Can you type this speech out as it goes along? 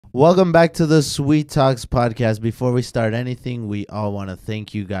Welcome back to the SweeTalks podcast. Before we start anything, we all want to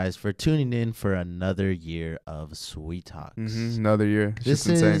thank you guys for tuning in for another year of SweeTalks. Another year. This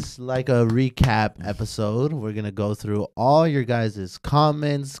is like a recap episode. We're going to go through all your guys'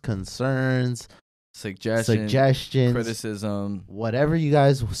 comments, concerns, suggestions, criticism, whatever you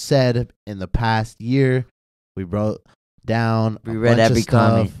guys said in the past year. We wrote down We read every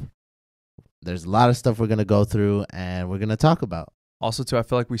comment. There's a lot of stuff we're going to go through and we're going to talk about. Also, too, I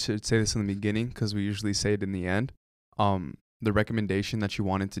feel like we should say this in the beginning because we usually say it in the end. The recommendation that you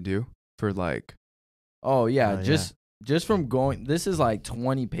wanted to do for like... just from going... This is like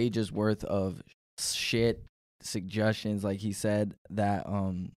 20 pages worth of shit, suggestions, like he said, that...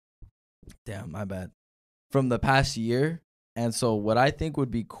 Damn, my bad. From the past year. And so what I think would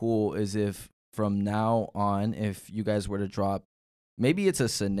be cool is if from now on, if you guys were to drop... Maybe it's a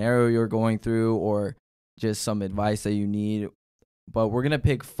scenario you're going through or just some advice that you need... But we're going to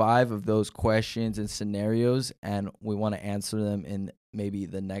pick 5 of those questions and scenarios, and we want to answer them in maybe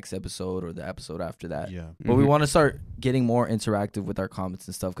the next episode or the episode after that. Yeah. But we want to start getting more interactive with our comments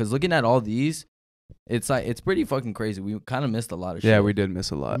and stuff. Because looking at all these, it's pretty fucking crazy. We kind of missed a lot of shit. Yeah, we did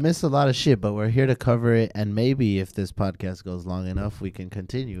miss a lot. We missed a lot of shit, but we're here to cover it. And maybe if this podcast goes long enough, we can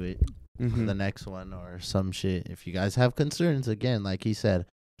continue it for the next one or some shit. If you guys have concerns, again, like he said,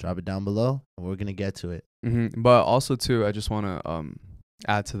 drop it down below, and we're going to get to it. But also, too, I just want to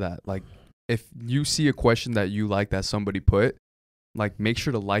add to that. Like, if you see a question that you like that somebody put, like, make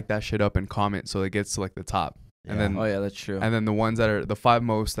sure to like that shit up and comment so it gets to, like, the top. Yeah. And then, oh, yeah, that's true. And then the ones that are the 5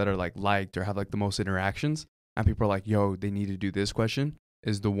 most that are, like, liked or have, like, the most interactions, and people are like, yo, they need to do this question,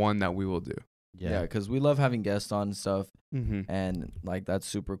 is the one that we will do. Yeah, because we love having guests on and stuff. Mm-hmm. And, like, that's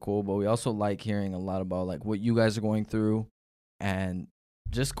super cool. But we also like hearing a lot about, like, what you guys are going through and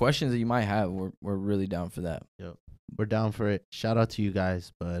just questions that you might have. We're really down for that. Yep. We're down for it. Shout out to you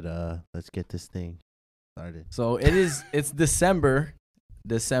guys, but let's get this thing started. So it's December.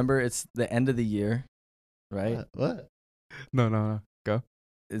 It's the end of the year, right? What? No. Go.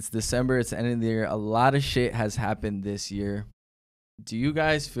 It's December. It's the end of the year. A lot of shit has happened this year. Do you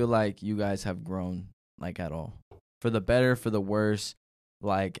guys feel like you guys have grown, like, at all? For the better, for the worse,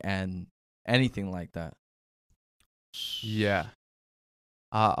 like, and anything like that? Yeah.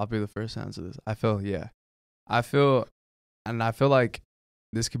 I'll be the first to answer this. I feel like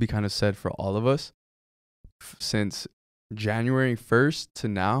this could be kind of said for all of us. Since January 1st to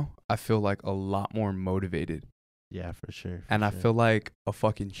now, I feel like a lot more motivated. Yeah, for sure. I feel like a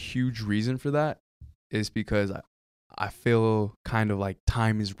fucking huge reason for that is because I feel kind of like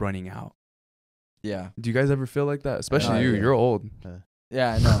time is running out. Yeah. Do you guys ever feel like that? Especially you. Yeah. You're old.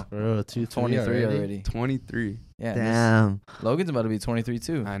 Yeah, I know. Bro, 23 already. 23. Yeah. Damn. Logan's about to be 23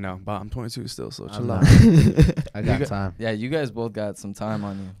 too. I know, but I'm 22 still, so I'm chill not. out. I got time. Yeah, you guys both got some time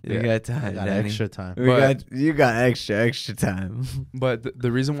on you. We got time. I got Danny. extra time. You got extra time. But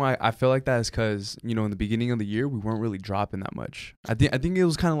the reason why I feel like that is because, you know, in the beginning of the year, we weren't really dropping that much. I think it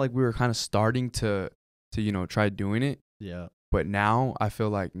was kind of like we were kind of starting to you know, try doing it. Yeah. But now I feel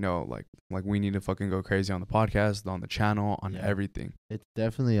like, no, like we need to fucking go crazy on the podcast, on the channel, on everything. It's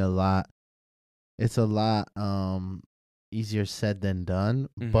definitely a lot. It's a lot easier said than done.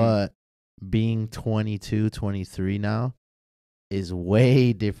 But being 22, 23 now is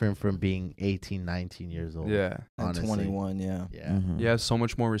way different from being 18, 19 years old. Yeah. And 21, yeah. Yeah. You have so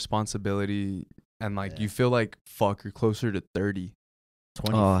much more responsibility. And, like, you feel like, fuck, you're closer to 30.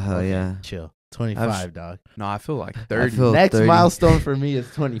 20, Oh, hell okay, yeah. Chill. 25, dog. No, I feel like 30. Next 30. milestone for me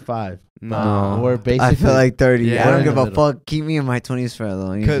is 25. No. We're basically. I feel like 30. Yeah. I don't give We're a in the fuck. Keep me in my 20s for as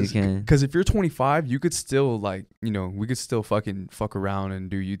long as you can. Because if you're 25, you could still, like, you know, we could still fucking fuck around and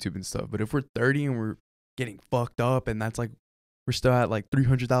do YouTube and stuff. But if we're 30 and we're getting fucked up and that's like, we're still at like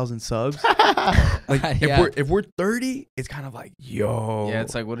 300,000 subs. Like, if we're 30, it's kind of like, yo. Yeah,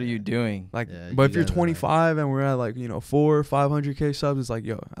 it's like, what are you doing? Like, Yeah, but you if you're guys are 25 and we're at like, you know, 400 or 500K subs, it's like,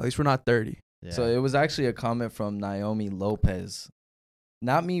 yo, at least we're not 30. Yeah. So it was actually a comment from Naomi Lopez.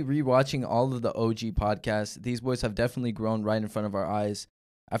 Not me rewatching all of the OG podcasts. These boys have definitely grown right in front of our eyes.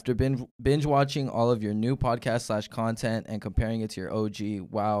 After binge watching all of your new podcast / content and comparing it to your OG,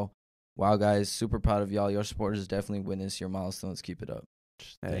 wow, guys, super proud of y'all. Your supporters definitely witness your milestones. Keep it up.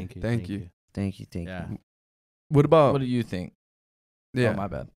 Thank you. Thank you. Thank you. Yeah. What about? What do you think? Yeah. Oh, my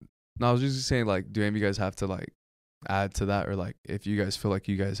bad. No, I was just saying, like, do any of you guys have to, like, add to that, or like if you guys feel like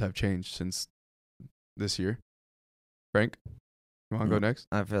you guys have changed since this year? Frank, you want to go next?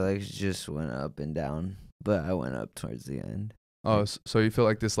 I feel like it just went up and down, but I went up towards the end. Oh, so you feel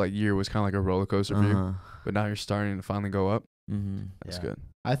like this like year was kind of like a roller coaster for you, but now you're starting to finally go up. Mm-hmm. That's Yeah. good.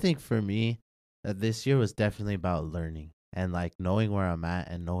 I think for me, that this year was definitely about learning. and like knowing where I'm at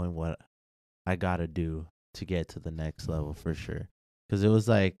and knowing what I gotta do to get to the next level for sure. Because it was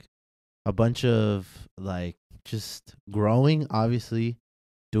like a bunch of like just growing, obviously,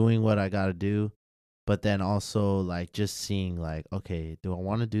 doing what I gotta do, but then also like just seeing like, okay, do I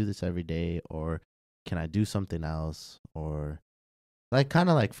want to do this every day, or can I do something else, or like kind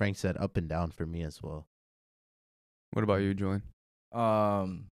of like Frank said, up and down for me as well. What about you, Julian?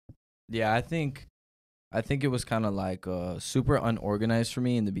 Yeah, I think it was kind of like super unorganized for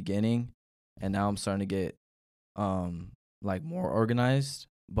me in the beginning, and now I'm starting to get like more organized,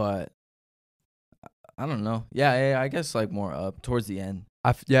 but I don't know. Yeah, I guess like more up towards the end.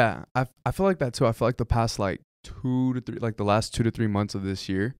 I feel like that too. I feel like the past like 2 to 3, like the last 2 to 3 months of this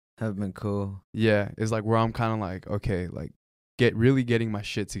year Have been cool. Yeah, it's like where I'm kind of like, okay, like getting my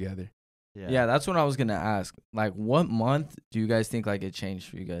shit together. Yeah, that's what I was gonna ask. Like, what month do you guys think like it changed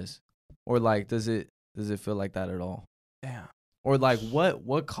for you guys, or like does it feel like that at all? Yeah. Or like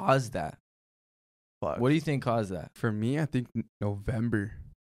what caused that? Fuck. What do you think caused that? For me, I think November.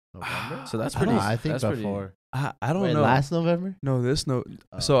 November? So that's I don't pretty. know, I think that's pretty- before. I don't Wait, know. last November? No, this no.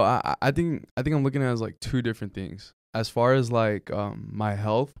 So I think I'm looking at it as like two different things. As far as like my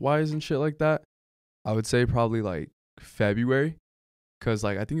health wise and shit like that, I would say probably like February, cause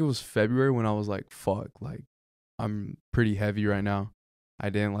like I think it was February when I was like, fuck, like I'm pretty heavy right now. I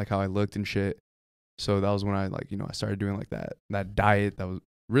didn't like how I looked and shit. So that was when I like, you know, I started doing like that diet that was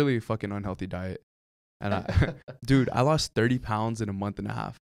really a fucking unhealthy diet. And I dude, I lost 30 pounds in a month and a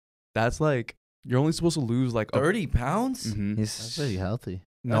half. That's like, you're only supposed to lose like 30 pounds? Mhm. That's pretty healthy.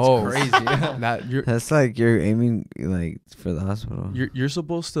 No, That's crazy. That's like you're aiming like for the hospital. You're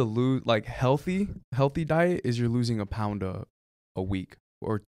supposed to lose like healthy diet is you're losing a pound a week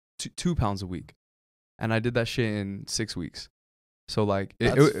or 2 pounds a week, and I did that shit in 6 weeks. So like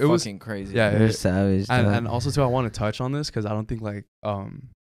it was fucking crazy. Yeah, You're savage. and also too, I want to touch on this because I don't think like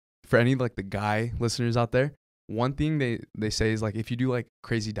for any like the guy listeners out there, one thing they say is like if you do like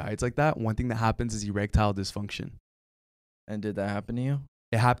crazy diets like that, one thing that happens is erectile dysfunction. And did that happen to you?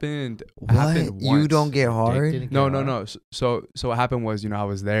 It happened. What? It happened You once. don't get Dick hard? didn't No, get no, hard? no. So what happened was, you know, I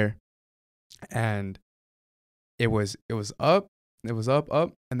was there, and it was up,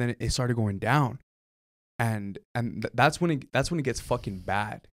 and then it started going down, and that's when it gets fucking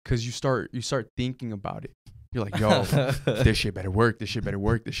bad, cause you start thinking about it. You're like, yo, this shit better work. This shit better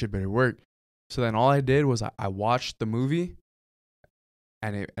work. This shit better work. So then all I did was I watched the movie,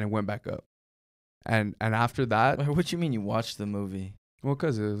 and it went back up, and after that, Wait, what you mean you watched the movie? well,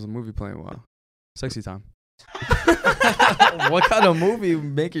 cause it was a movie playing well, sexy time. What kind of movie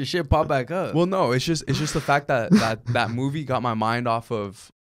make your shit pop back up? Well, no, it's just the fact that movie got my mind off of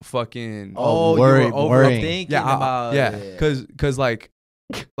fucking worrying. you were overthinking about it. cause like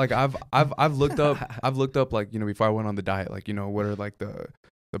I've looked up like, you know, before I went on the diet, like, you know, what are like the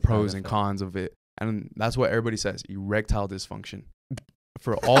pros and cons of it, and that's what everybody says: erectile dysfunction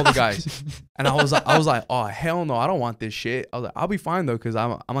for all the guys. And I was like, oh hell no, I don't want this shit. I was like, I'll be fine though, because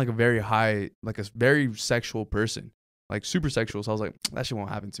I'm like a very high, like a very sexual person, like super sexual. So I was like, that shit won't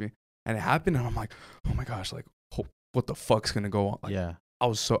happen to me. And it happened, and I'm like, oh my gosh, like what the fuck's gonna go on? Like, Yeah. I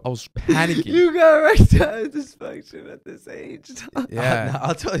was panicking. You got erectile dysfunction at this age. Yeah.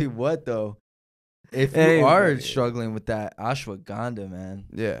 I'll tell you what though. If Hey, you are man. struggling with that ashwagandha, man,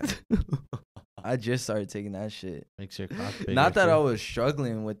 Yeah. I just started taking that shit. Makes your cock bigger. Not that too. I was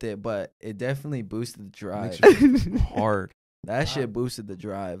struggling with it, but it definitely boosted the drive. Makes you hard. That shit boosted the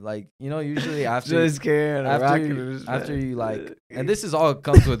drive. Like, you know, usually after Just carrying a rocket in his after back. you like, and this is all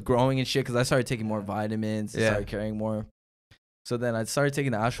comes with growing and shit, because I started taking more vitamins, Yeah. started carrying more. So then I started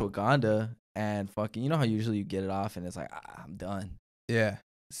taking the ashwagandha, and fucking, you know how usually you get it off and it's like, I'm done. Yeah.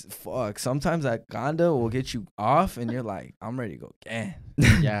 Fuck. Sometimes that ganda will get you off, and you're like, I'm ready to go again.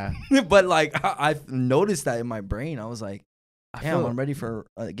 Yeah. But like, I've noticed that in my brain. I was like, damn, feel- I'm ready for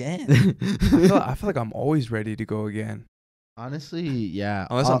again. I feel like I'm always ready to go again. Honestly, yeah.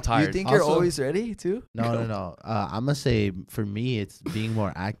 Unless I'm tired. You think you're Also- always ready too? No. I'm gonna say for me, it's being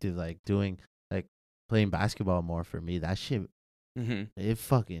more active, like doing, like playing basketball more. For me, that shit, Mm-hmm. it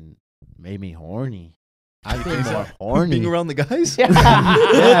fucking made me horny. I've been more horny. Being around the guys.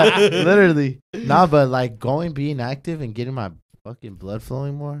 yeah, literally. Nah, but like being active and getting my fucking blood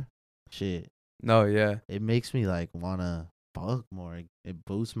flowing more, shit, No, yeah. it makes me like wanna fuck more. It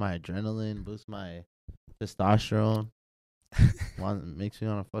boosts my adrenaline, boosts my testosterone. Makes me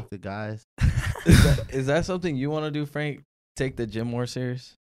wanna fuck the guys. Is that something you want to do, Frank? Take the gym more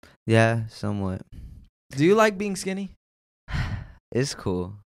serious? Yeah, somewhat. Do you like being skinny? It's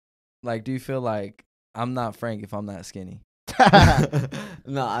cool. Like, do you feel like I'm not Frank if I'm not skinny?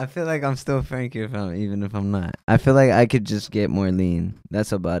 No, I feel like I'm still Frankie even if I'm not. I feel like I could just get more lean.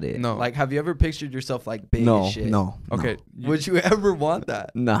 That's about it. No. Like, have you ever pictured yourself like big no, as shit? no. Okay. Would you ever want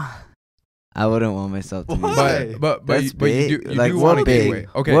that? Nah. I wouldn't want myself to be Why? big. But That's you big. do Like, want what to gain big? weight.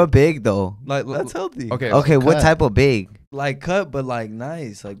 Okay. What big though? Like That's healthy. okay. Okay, what cut. type of big? Like cut, but like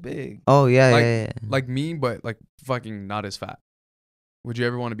nice, like big. Oh yeah, Like- yeah. Like me, but like fucking not as fat. Would you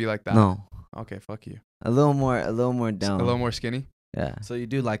ever want to be like that? No, Okay, fuck you. a little more down. A little more skinny. Yeah, So you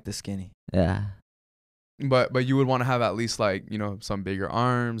do like the skinny. yeah, But you would want to have at least like, you know, some bigger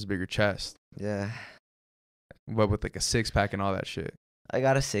arms, bigger chest, yeah. but with like a 6-pack and all that shit. I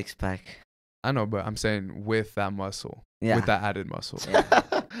got a 6-pack. I know, but I'm saying with that muscle, Yeah. with that added muscle.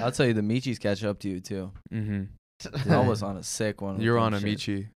 I'll tell you, the Michis catch up to you too. Mm-hmm. I was on a sick one. with You're them on a shit.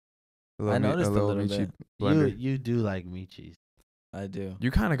 Michi. I noticed a little bit. blender. You do like Michis. I do.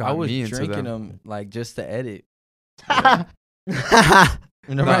 You kind of got I was me into drinking them. them like just to edit. Yeah.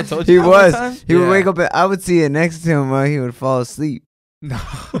 Remember I told He you that was. one time? He would Yeah. wake up. I would see it next to him while he would fall asleep. No.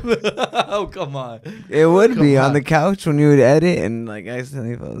 Oh come on. It would be Come on on. the couch when you would edit and like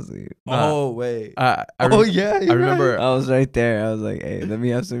accidentally fell asleep. Nah. Oh wait. I Oh yeah. I remember. I was right there. I was like, "Hey, let me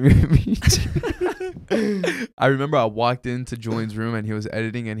have some of your meat." I remember I walked into Julian's room and he was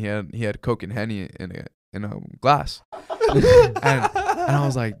editing and he had Coke and Henny in a glass. and I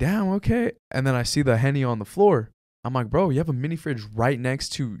was like, damn, okay. And then I see the Henny on the floor. I'm like, bro, you have a mini fridge right next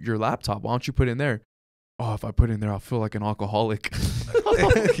to your laptop. Why don't you put it in there? Oh, if I put it in there, I'll feel like an alcoholic.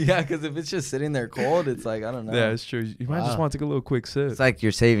 Yeah, because if it's just sitting there cold, it's like I don't know. Yeah, it's true. You might just Wow. want to take a little quick sip. It's like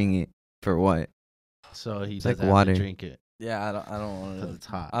you're saving it for what? So he It's doesn't like have water. to drink it Yeah, I don't want because to. it's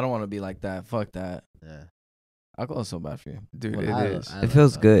hot. I don't want to be like that. Fuck that. Yeah. Alcohol's so bad for you. Dude, Well, it I- is. I It like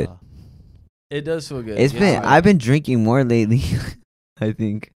feels good. alcohol. It does feel good. It's Yeah, been. I've been drinking more lately. I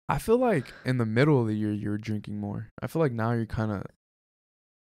think. I feel like in the middle of the year, you're drinking more. I feel like now you're kind of.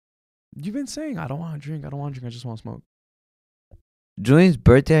 You've been saying, I don't want to drink. I don't want to drink. I just want to smoke. Julian's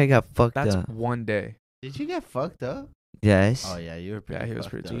birthday, I got fucked That's up. one day. Did you get fucked up? Yes. Oh yeah, you were pretty. Yeah, he was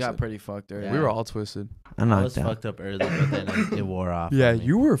fucked pretty up. You got pretty fucked early. Yeah. We were all twisted. I I knocked was out. fucked up early, but then it wore off. Yeah, on me.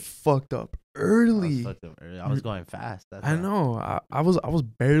 you were fucked up I was early. fucked up early. I was going fast. That's I why. know.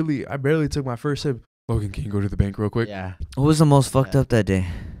 I barely took my first sip. Logan, can you go to the bank real quick? Yeah. Who was the most fucked Yeah. up that day?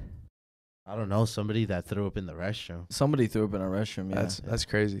 I don't know. Somebody that threw up in the restroom. Somebody threw up in our restroom. Yeah. That's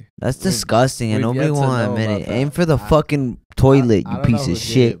crazy. That's We've- disgusting, and we've nobody yet to want to know admit about it. that. Aim for the I- fucking toilet, I you don't know piece who of did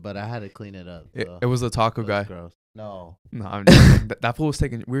shit. it, but I had to clean it up. It, so it was the taco it was guy. gross. No, No, I'm just, that fool was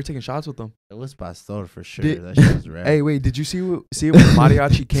taking. We were taking shots with him. it was pastor for sure. Did- That shit was rare. Hey, wait, did you see it when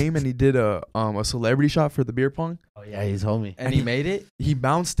Mariachi came and he did a celebrity shot for the beer pong? Oh yeah, he's homie. And he made it. He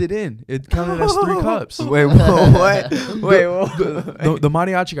bounced it in. It counted as 3 cups. Wait, what? Wait, The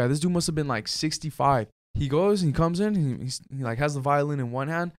mariachi guy. This dude must have been like 65. He goes and he comes in. He like has the violin in one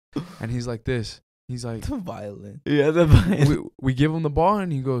hand, and he's like this. He's like, The violin. Yeah, the we give him the ball,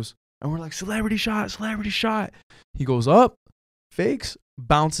 and he goes, and we're like, celebrity shot, celebrity shot. He goes up, fakes,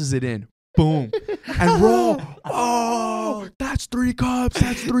 bounces it in, boom, and roll. Oh, that's 3 cups.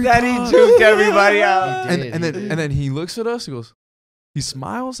 That's 3 That he cups. juked everybody out. He did, And he did. then he looks at us. He goes, he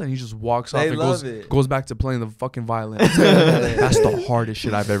smiles, and he just walks off They and love it. goes back to playing the fucking violin. That's the hardest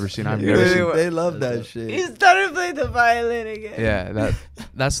shit I've ever seen. I've never seen. They love that He shit. He started playing the violin again. Yeah,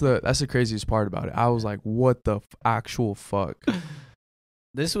 that's the craziest part about it. I was like, what the actual fuck?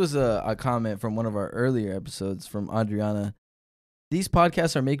 This was a comment from one of our earlier episodes from Adriana. These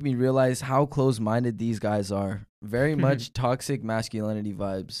podcasts are making me realize how close-minded these guys are. Very much toxic masculinity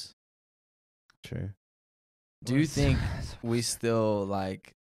vibes. True. Do you think we still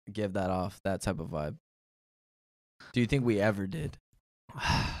like give that off, that type of vibe? Do you think we ever did?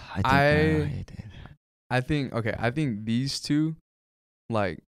 I think these two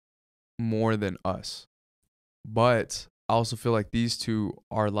like more than us. But I also feel like these two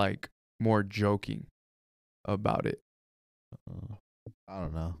are like more joking about it. I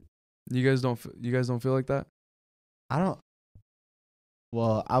don't know. You guys don't feel like that? I don't.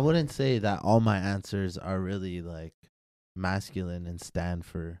 Well, I wouldn't say that all my answers are really like masculine and stand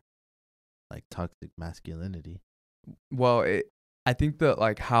for like toxic masculinity. Well, I think that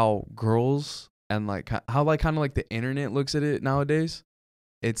like how girls and like how like kind of like the internet looks at it nowadays,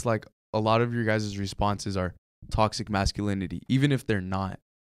 it's like a lot of your guys' responses are toxic masculinity, even if they're not.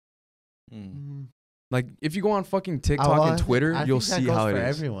 Like if you go on fucking TikTok and Twitter, you'll see how it for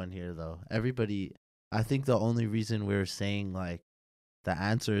is. everyone here though. Everybody, I think the only reason we're saying like the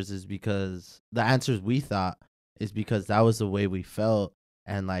answers is because the answers we thought is because that was the way we felt,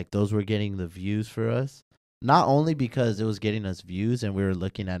 and like those were getting the views for us. Not only because it was getting us views and we were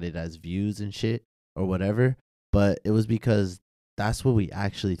looking at it as views and shit or whatever, but it was because that's what we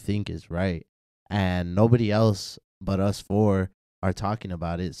actually think is right, and nobody else but us four are talking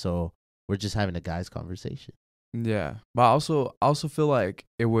about it. So we're just having a guys' conversation. Yeah, but I also feel like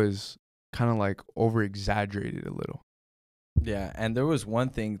it was kind of like over exaggerated a little. Yeah, and there was one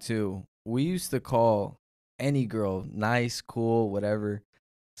thing too. We used to call any girl nice, cool, whatever.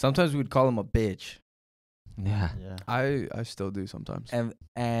 Sometimes we'd call them a bitch, Yeah. Yeah. I still do sometimes.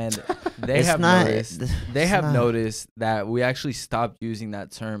 and they It's have not- noticed. They it's have not- noticed that we actually stopped using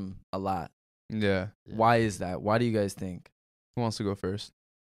that term a lot. Yeah. Why is that? Why do you guys think? Who wants to go first?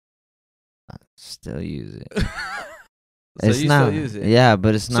 I still use it. So It's you not. still use it? Yeah,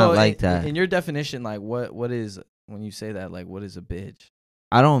 but it's not So like in, that. In your definition, like what is when you say that? Like what is a bitch?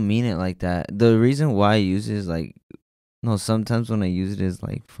 I don't mean it like that. The reason why I use it is like, no, sometimes when I use it is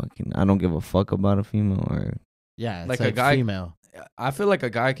like fucking, I don't give a fuck about a female or. Yeah, it's Like like, a guy- female. I feel like a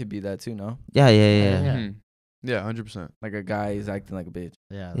guy could be that too. No, Yeah. Yeah. Mhm. Yeah, 100%. like a guy is acting like a bitch.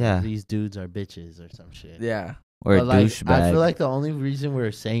 Yeah, Yeah. like these dudes are bitches or some shit. Yeah, Or a But, like, douchebag. I feel like the only reason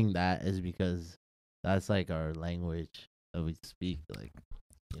we're saying that is because that's like our language that we speak. Like,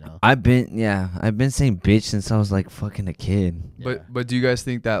 you know. I've been saying bitch since I was like fucking a kid. Yeah. But do you guys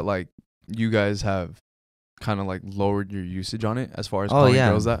think that like you guys have kind of like lowered your usage on it as far as Oh, calling yeah.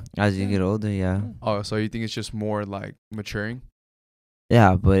 girls that? As you get older, yeah. Oh, so you think it's just more like maturing?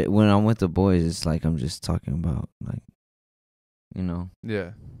 Yeah, but when I'm with the boys, it's like I'm just talking about like, you know,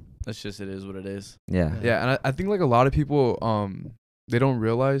 Yeah. that's just it is what it is. yeah. Yeah, and I think like a lot of people they don't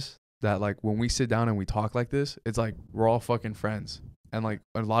realize that like when we sit down and we talk like this, it's like we're all fucking friends. And like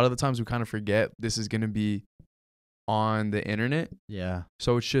a lot of the times we kind of forget this is going to be on the internet. Yeah.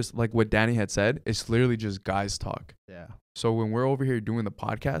 So it's just like what Danny had said, it's literally just guys talk. Yeah. So when we're over here doing the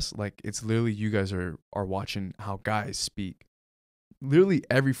podcast, like it's literally you guys are watching how guys speak. Literally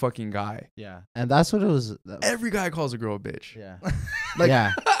every fucking guy. Yeah. And that's what it was. Every guy calls a girl a bitch. Yeah. Like,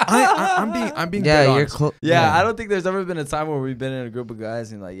 yeah. I'm being Yeah, dead you're honest. close. Yeah, I don't think there's ever been a time where we've been in a group of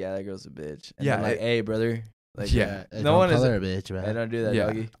guys and like, yeah, that girl's a bitch. And Yeah, then, like, hey, brother. Like, Yeah. No No one one is. call her a bitch, man. I don't do that, Yeah.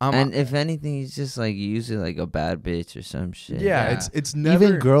 doggy. And if anything, it's just like you use it like a bad bitch or some shit. yeah, Yeah. it's never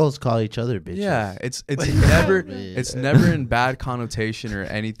Even girls call each other bitches. Yeah, it's never Bitch. it's never in bad connotation or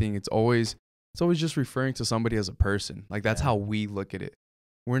anything. It's always just referring to somebody as a person. Like that's Yeah. how we look at it.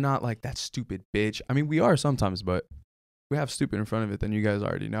 We're not like that stupid bitch. I mean, we are sometimes, but we have stupid in front of it. Then you guys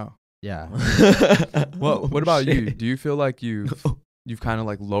already know. Yeah. Well, what about you? Do you feel like you've kind of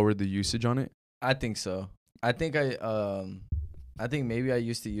like lowered the usage on it? I think so. I think maybe I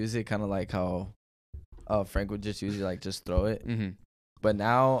used to use it kind of like how Frank would just use it, like just throw it. Mm-hmm. But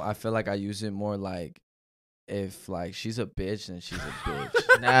now I feel like I use it more like if like she's a bitch, then she's a bitch.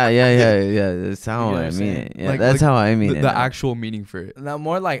 Yeah. That's how You know what I I'm mean saying? it. Yeah, Like- that's like how I mean it. The now. actual meaning for it. Now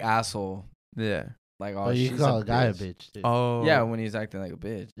more like asshole. Yeah. Like oh, But you she's call a a guy a bitch. bitch, too. Oh. Yeah, when he's acting like a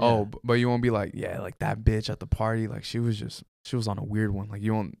bitch. Oh, but you won't be like, yeah, like that bitch at the party. Like she was on a weird one. Like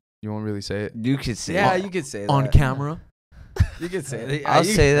you won't really say it You could say Yeah, it. you could say that on camera. You could say that. I'll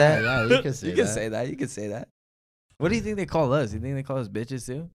say Yeah, that. yeah, you can say You can that. say that. You can say that. What do you think they call us? You think they call us bitches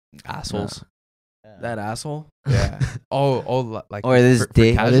too? Assholes. Yeah. That asshole? Yeah. Oh, like Or this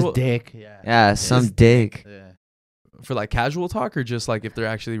dick. Oh, this casual, dick. Yeah. Yeah, some This dick. Yeah. for like casual talk, or just like if they're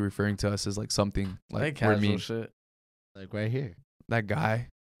actually referring to us as like something Like like we're casual mean. shit. Like right here. That guy.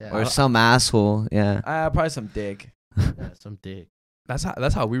 Yeah. Or some asshole. Yeah. Probably some dick. Yeah, some dick.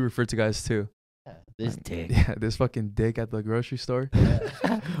 That's how we refer to guys too. Yeah, this dick. Yeah, this fucking dick at the grocery store.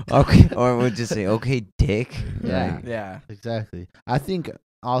 Okay. Or we'll just say, okay, dick. Yeah. Like, Yeah. Exactly. I think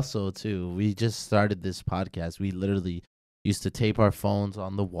also too, we just started this podcast. We literally used to tape our phones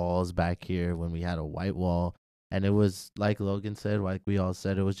on the walls back here when we had a white wall. And it was like Logan said, like we all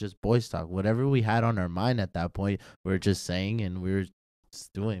said, it was just boys talk. Whatever we had on our mind at that point, we were just saying and we were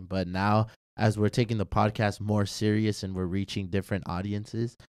just doing. But now, as we're taking the podcast more serious and we're reaching different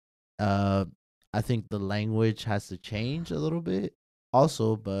audiences, I think the language has to change a little bit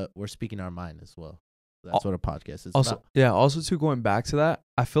also, but we're speaking our mind as well. That's what a podcast is Also, about. yeah. Also, too, going back to that,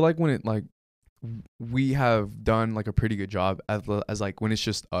 I feel like when it like we have done like a pretty good job as like when it's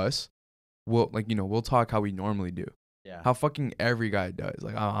just us, we'll talk how we normally do. Yeah. How fucking every guy does.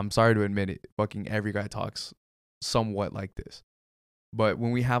 Like I'm sorry to admit it, fucking every guy talks somewhat like this. But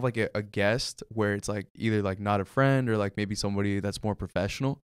when we have like a guest where it's like either like not a friend or like maybe somebody that's more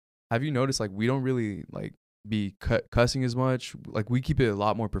professional, have you noticed like we don't really like be cussing as much? Like we keep it a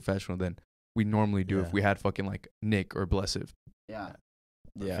lot more professional than we normally do Yeah. if we had fucking like Nick or Blessed. Yeah.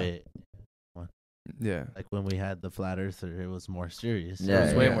 Yeah. Fit. Yeah. Like when we had the flat earther, it was more serious. It Yeah,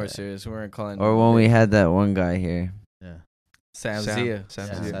 was way yeah. more serious. We weren't calling. Or when we had that one guy here. Yeah. Sam Zia. Sam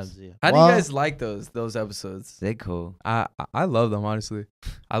Yeah, Zia. Sam Zia. How do Well, you guys like those episodes? They cool. I love them, honestly.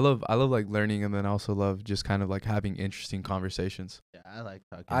 I love like learning, and then I also love just kind of like having interesting conversations. Yeah, I like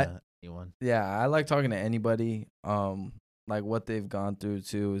talking I- to anyone. Yeah, I like talking to anybody. Like what they've gone through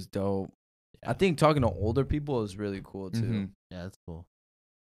too is dope. I think talking to older people is really cool too. Mhm. Yeah, that's cool.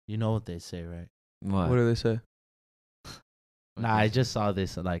 You know what they say, right? What? What do they say? Nah, I just saw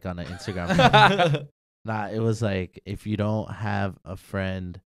this like on an Instagram. Nah, it was like if you don't have a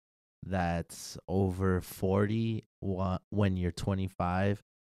friend that's over 40 when you're 25,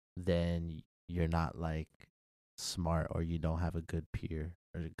 then you're not like smart or you don't have a good peer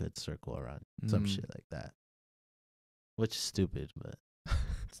or a good circle around you. Some shit like that. Which is stupid, but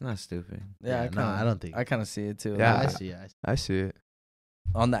It's not stupid. Yeah, I don't think. I kind of see it too. Yeah, I Like, see it. I see it.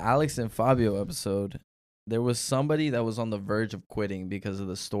 on the Alex and Fabio episode, there was somebody that was on the verge of quitting because of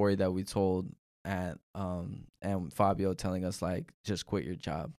the story that we told at and Fabio telling us like just quit your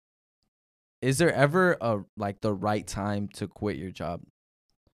job. Is there ever a like the right time to quit your job?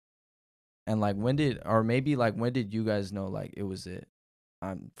 And like when did you guys know like it was it?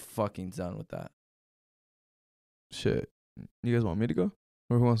 I'm fucking done with that. Shit. You guys want me to go?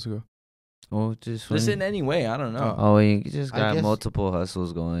 Or who wants to go? Well, just Just when- in any way, I don't know. Oh, you just I got guess- multiple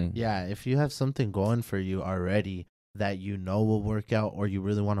hustles going. Yeah, if you have something going for you already that you know will work out or you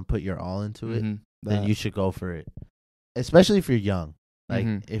really want to put your all into it, Mhm. then That- you should go for it. Especially if you're young. Like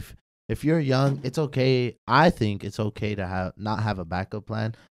Mhm. if you're young, it's okay. I think it's okay to not have a backup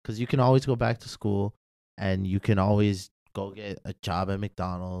plan because you can always go back to school and you can always go get a job at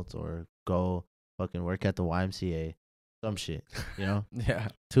McDonald's or go fucking work at the YMCA. Some shit, you know? Yeah.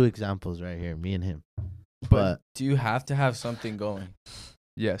 2 examples right here, me and him. But But do you have to have something going?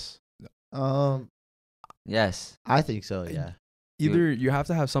 Yes. Yes. I think so, yeah. Either you have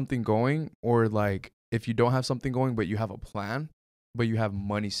to have something going, or like if you don't have something going but you have a plan, but you have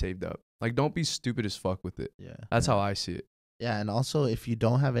money saved up. Like don't be stupid as fuck with it. Yeah. That's how I see it. Yeah, and also if you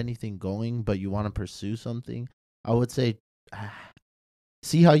don't have anything going but you want to pursue something, I would say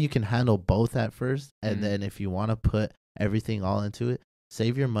see how you can handle both at first, and Mhm. then if you want to put everything all into it,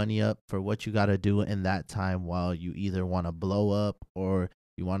 save your money up for what you got to do in that time while you either want to blow up or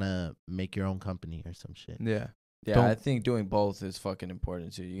you want to make your own company or some shit. Yeah. Yeah, Don't- I think doing both is fucking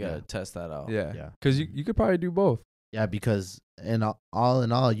important too. You gotta Yeah. test that out. Yeah. Yeah. Because you could probably do both. Yeah, because all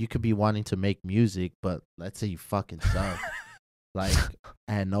in all, you could be wanting to make music, but let's say you fucking suck. Like,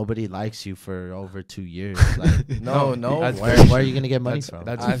 and nobody likes you for over 2 years. Like, No, that's where very are you true. gonna get money That's- from?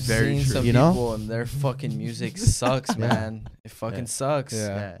 that's I've very seen true. some You know? people and their fucking music sucks, Yeah. man. It fucking Yeah. sucks.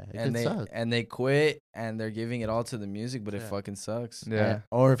 Yeah. It And could suck. they quit and they're giving it all to the music, but it Yeah. fucking sucks. Yeah.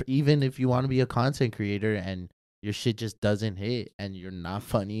 Or even if you want to be a content creator and your shit just doesn't hit and you're not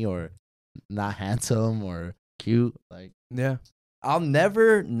funny or not handsome or cute, like Yeah. I'll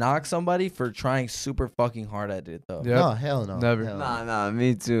never knock somebody for trying super fucking hard at it though. Yep. no, hell no, Never. hell no. Nah,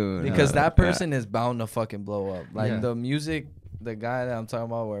 me too. Because Nah. that person is bound to fucking blow up. Like Yeah. the music, the guy that I'm talking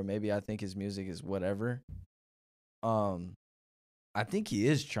about, where maybe I think his music is whatever. I think he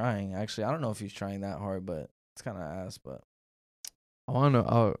is trying. Actually, I don't know if he's trying that hard, but it's kind of ass. But I want to.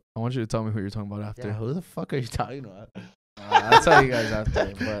 I want you to tell me who you're talking about after. Yeah, who the fuck are you talking about? I'll tell you guys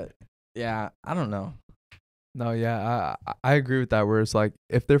after. But yeah, I don't know. No, yeah, I agree with that. Where it's like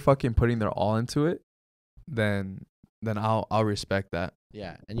if they're fucking putting their all into it, then I'll respect that.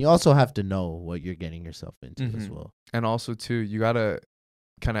 Yeah, and you also have to know what you're getting yourself into as Mhm. well. And also too, you gotta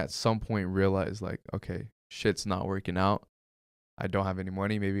kind of at some point realize like, okay, shit's not working out. I don't have any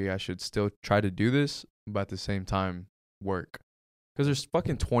money. Maybe I should still try to do this, but at the same time work. Because there's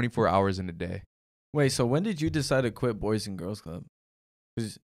fucking 24 hours in a day. Wait, so when did you decide to quit Boys and Girls Club?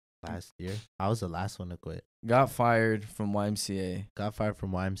 'Cause Last year, I was the last one to quit. got fired from YMCA. Got fired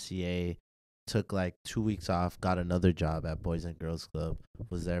from YMCA. Took like 2 weeks off. Got another job at Boys and Girls Club.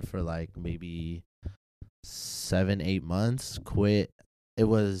 Was there for like maybe 7-8 months. Quit. It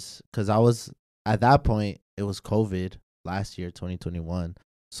was because I was at that point. It was COVID last year, 2021.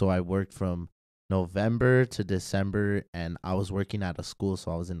 So I worked from November to December, and I was working at a school,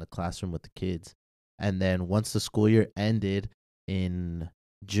 so I was in the classroom with the kids. And then once the school year ended in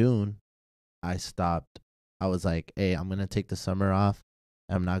June, I stopped. I was like, hey, I'm going to take the summer off.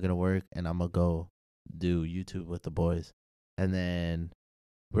 I'm not going to work, and I'm going to go do YouTube with the boys. And then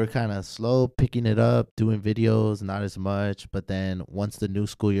we're kind of slow picking it up, doing videos, not as much. But then once the new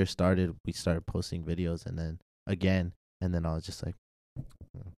school year started, we started posting videos, and then again. And then I was just like,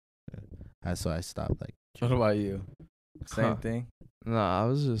 so I stopped. Like, What about you? Same Huh. thing. Nah,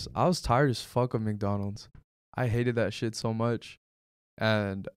 I was tired as fuck of McDonald's. I hated that shit so much.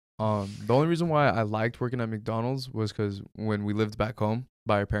 And The only reason why I liked working at McDonald's was because when we lived back home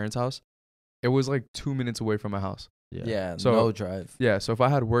by our parents' house, it was like 2 minutes away from my house. Yeah, So- no drive. Yeah, so if I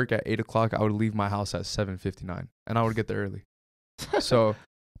had work at 8 o'clock, I would leave my house at 7:59, and I would get there early. So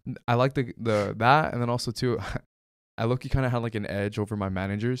I like the that, and then also too, I low-key kind of had like an edge over my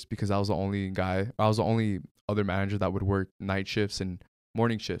managers because I was the only other manager that would work night shifts and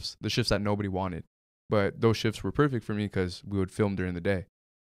morning shifts, the shifts that nobody wanted. But those shifts were perfect for me because we would film during the day.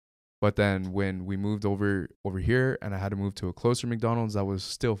 But then when we moved over here and I had to move to a closer McDonald's that was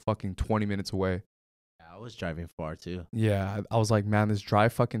still fucking 20 minutes away. I was driving far too. Yeah, I was like, man, this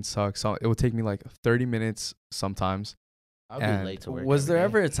drive fucking sucks. So it would take me like 30 minutes sometimes I'll be And late to work. Was every there day.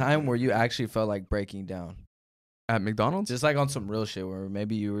 ever a time where you actually felt like breaking down? at McDonald's. Just like on some real shit where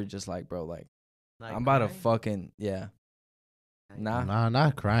maybe you were just like, bro, like, Like I'm about to crying? fucking, yeah. Nah. Nah,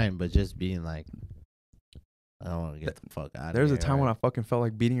 not crying, but just being like, I don't want to get the fuck out of here. There's a time when I fucking felt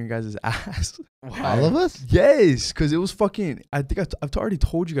like beating your guys' ass. All of us? Yes, because it was fucking. I think I've already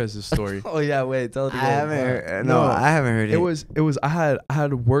told you guys this story. Oh, yeah, wait, tell it I again. haven't heard. No, No, I haven't heard it. It was. I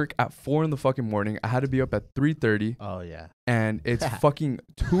had work at 4 in the fucking morning. I had to be up at 3:30, Oh, yeah. and it's fucking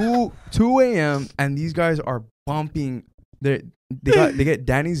 2 a.m. and these guys are bumping. They get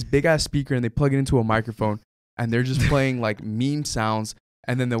Danny's big ass speaker and they plug it into a microphone and they're just playing like meme sounds,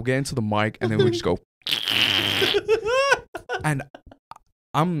 and then they'll get into the mic and then we just go. And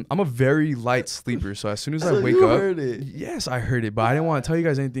I'm a very light sleeper, so as soon as I wake you up, heard it. yes, I heard it, but I didn't want to tell you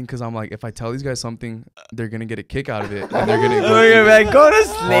guys anything because I'm like, if I tell these guys something, they're gonna get a kick out of it, and they're gonna go. Look at even man, go to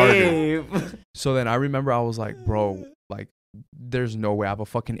harder. sleep. So then I remember I was like, bro, like, there's no way I have a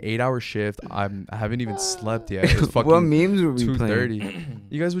fucking 8-hour shift. I haven't even slept yet. It's fucking What memes were we playing? 2:30.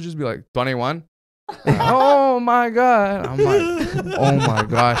 You guys would just be like 21. Oh my god! I'm like, oh my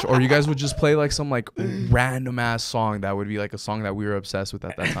gosh! Or you guys would just play like some like random ass song that would be like a song that we were obsessed with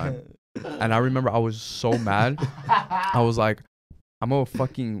at that time. And I remember I was so mad. I was like,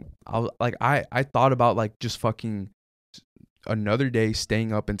 I thought about like just fucking another day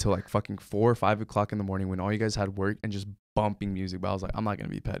staying up until like fucking 4 or 5 o'clock in the morning when all you guys had work and just bumping music. But I was like, I'm not gonna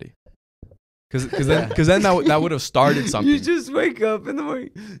be petty. Cause then that would have started something. You just wake up in the morning.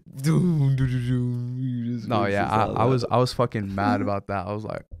 No, yeah, I was fucking mad about that. I was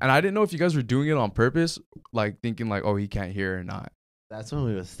like, and I didn't know if you guys were doing it on purpose, like thinking like, oh, he can't hear or not. That's when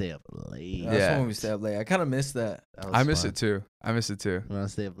we would stay up late. That's Yeah. when we stay up late. I kind of miss that. That was I miss fun. it too. I miss it too. You want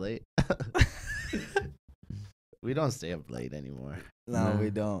to stay up late? We don't stay up late anymore. No, No. we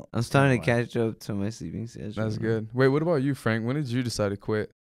don't. I'm starting to Why? catch up to my sleeping schedule. That's now. good. Wait, what about you, Frank? When did you decide to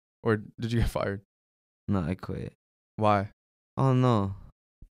quit, or did you get fired? No, I quit. Why? Oh no,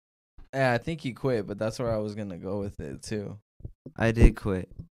 Yeah, I think he quit, but that's where I was gonna go with it too. I did quit.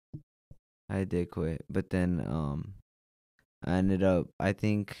 But then I ended up. I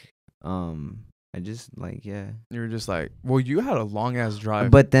think I just like yeah. You were just like, well, you had a long ass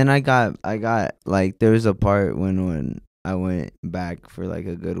drive. But then I got like there was a part when I went back for like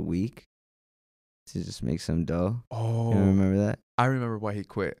a good week to just make some dough. oh, You remember that? I remember why he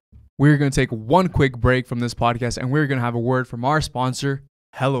quit. We're going to take one quick break from this podcast, and we're going to have a word from our sponsor,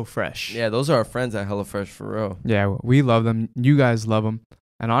 HelloFresh. Yeah, those are our friends at HelloFresh for real. Yeah, we love them. You guys love them.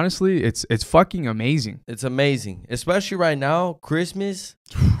 And honestly, it's fucking amazing. It's amazing, especially right now. Christmas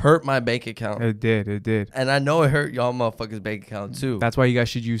hurt my bank account, It did. and I know it hurt y'all motherfuckers' bank account too. That's why you guys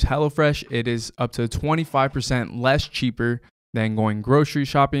should use HelloFresh. It is up to 25% less cheaper than going grocery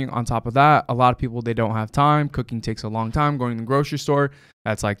shopping. On top of that, a lot of people, they don't have time. Cooking takes a long time. Going to the grocery store,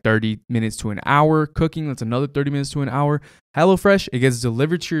 that's like 30 minutes to an hour. Cooking, that's another 30 minutes to an hour. HelloFresh, it gets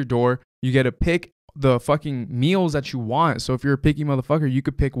delivered to your door. You get to pick the fucking meals that you want. So if you're a picky motherfucker, you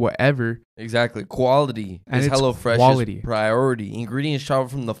could pick whatever. Exactly. Quality And is it's HelloFresh's quality. priority. Ingredients travel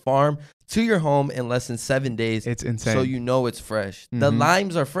from the farm to your home in less than 7 days. It's insane. So you know it's fresh. The Mhm.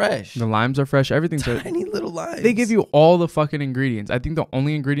 limes are fresh. The limes are fresh. Everything's fresh. Tiny little limes. They give you all the fucking ingredients. I think the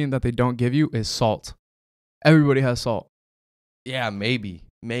only ingredient that they don't give you is salt. Everybody has salt. Yeah, maybe.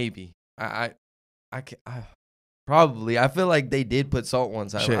 Probably. I feel like they did put salt one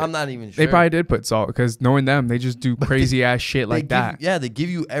time. Shit. I'm not even sure. They probably did put salt because knowing them, they just do But crazy ass shit like that. They give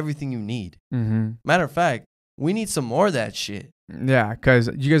you everything you need. Mm-hmm. Matter of fact, we need some more of that shit. Yeah, because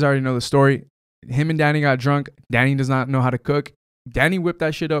you guys already know the story. Him and Danny got drunk. Danny does not know how to cook. Danny whipped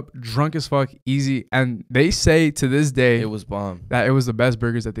that shit up, drunk as fuck, easy. And they say to this day It was bomb. that it was the best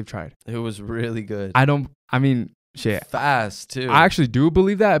burgers that they've tried. It was really good. Shit. Fast too. I actually do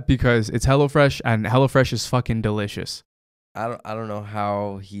believe that because it's HelloFresh and HelloFresh is fucking delicious. I don't know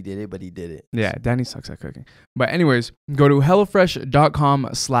how he did it, but he did it. Yeah, Danny sucks at cooking. But anyways, go to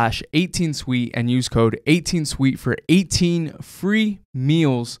HelloFresh.com/18sweet and use code 18sweet for 18 free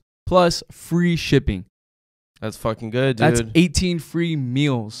meals plus free shipping. That's fucking good, dude. That's 18 free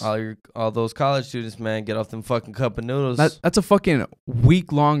meals. All those college students, man, get off them fucking cup of noodles. That's a fucking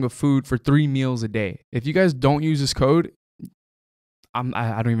week long of food for 3 meals a day. If you guys don't use this code,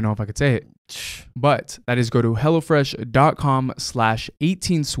 I don't even know if I could say it. But that is go to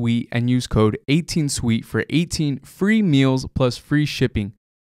HelloFresh.com/18sweet and use code 18sweet for 18 free meals plus free shipping.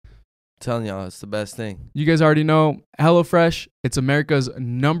 Telling y'all, it's the best thing. You guys already know HelloFresh. It's America's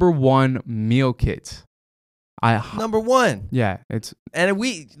 #1 meal kit. Number one. Yeah, it's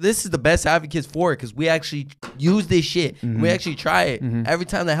this is the best advocates for it because we actually use this shit. We actually try it every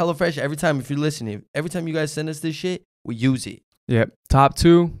time. The HelloFresh, every time if you're listening, every time you guys send us this shit, we use it. Yep. Top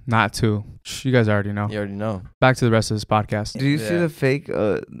 2, not 2. You guys already know. You already know. Back to the rest of this podcast. Do you see the fake?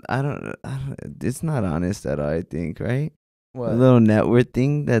 I don't. It's not honest at all. I think, right? What? The little network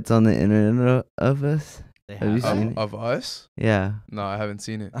thing that's on the internet of us. Have you seen it? Of us? Yeah. No, I haven't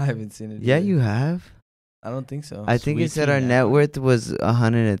seen it. I haven't seen it. Yeah, either. you have. I don't think so. I think it said our net worth was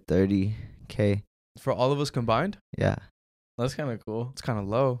 130K. For all of us combined? Yeah. That's kind of cool. It's kind of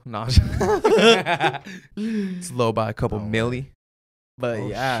low. Nah. It's low by a couple milli. But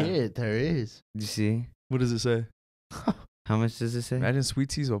yeah. Shit, there is. Did you see? What does it say? How much does it say? Imagine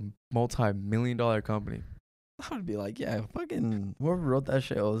Sweetea's a multi-million-dollar company. I would be like, yeah, fucking whoever wrote that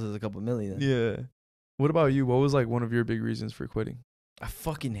shit owes us a couple million. Yeah. What about you? What was like one of your big reasons for quitting? I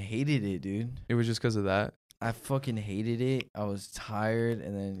fucking hated it, dude. It was just because of that? I fucking hated it. I was tired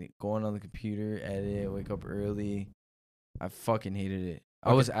and then going on the computer, edit, wake up early. I fucking hated it.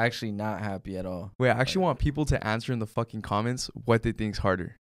 I was actually not happy at all. Wait, I actually want people to answer in the fucking comments what they think's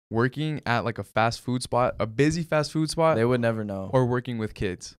harder. Working at like a fast food spot, a busy fast food spot, They would never know. or working with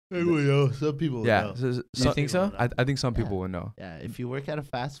kids. They will know. Some people Yeah. know. You think so? I think some people would know. Yeah, if you work at a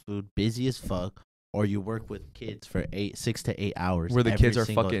fast food, busy as fuck, or you work with kids for 6 to 8 hours, Where the every kids are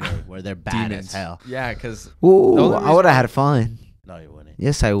single fucking day, where they're bad demons. as hell. Yeah, because, Ooh, only I reason- would have had fun. No, you wouldn't.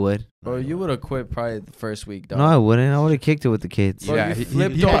 Yes, I would. bro, you would have quit probably the first week, dog. No, I wouldn't. I would have kicked it with the kids. Bro, Yeah, you he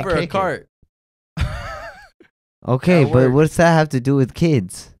flipped can't over a kick it. cart. Okay, That but worked. what's that have to do with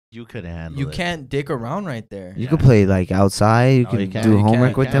kids? You couldn't handle You it. can't dick around right there. You could play like outside. You No, could you can't. do You homework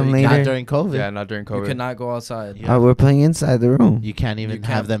can't. with You them can't. Not later. during COVID. Yeah, not during You COVID. cannot go outside. Yeah. We're playing inside the room. You can't even You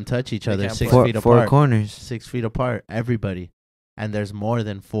have can't- them touch each other can't 6 play. feet Four apart. corners. 6 feet apart, everybody. And there's more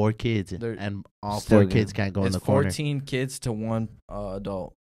than 4 kids, There- and all Still 4 good. kids can't go in It's the corner. 14 kids to 1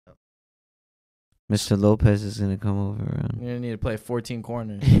 adult. Mr. Lopez is gonna come over around. You're gonna need to play 14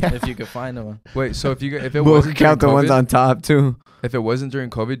 corners Yeah. if you could find them. Wait, so if it We'll wasn't during count the ones COVID, on top too. if it wasn't during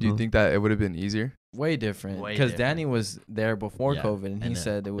COVID, do you Oh. think that it would have been easier? Way different. Way Because different. Danny was there before Yeah, COVID, and he and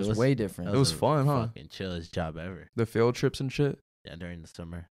said it was, was- way different. It was the fun, huh? Fucking chillest job ever. The field trips and shit. Yeah, during the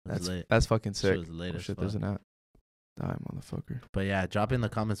summer. It was lit. That's fucking Shit sick. was lit Oh, as shit, fuck. there's an app. Die, motherfucker. But yeah, drop in the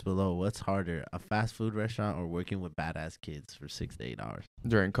comments below. What's harder, a fast food restaurant or working with badass kids for 6 to 8 hours?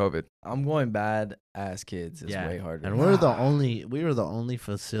 During COVID. I'm going bad ass kids. It's Yeah, way harder. And we were the only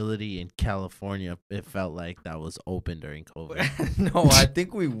facility in California. It felt like that was open during COVID. No, I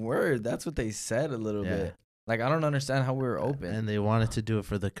think we were. That's what they said a little Yeah. bit. Like, I don't understand how we were open. And they wanted to do it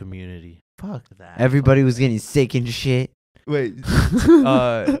for the community. Fuck that. Everybody was getting sick and shit. Wait,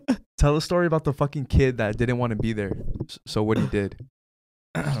 tell a story about the fucking kid that didn't want to be there. So what he did.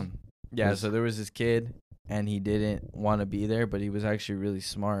 Yeah, so there was this kid, and he didn't want to be there, but he was actually really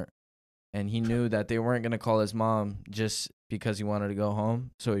smart. And he knew that they weren't going to call his mom just because he wanted to go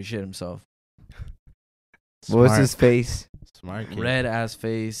home, so he shit himself. What was Smart. his face? Smart kid. Red ass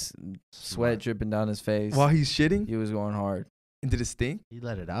face, sweat Smart. dripping down his face. While he's shitting? He was going hard. And did it stink? He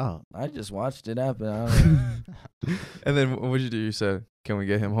let it out. I just watched it happen. I don't know. And then what did you do? You said, can we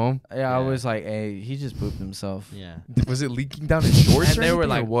get him home? Yeah, I Yeah. was like, hey, he just pooped himself. Yeah. Was it leaking down his shorts And or they were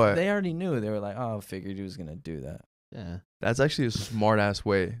anything, or like, what? they already knew. They were like, oh, I figured he was going to do that. Yeah. That's actually a smart ass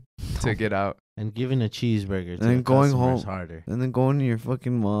way to get out. And giving a cheeseburger to And a going customer is home. harder. And then going to your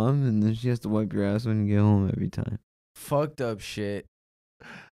fucking mom, and then she has to wipe your ass when you get home every time. Fucked up shit.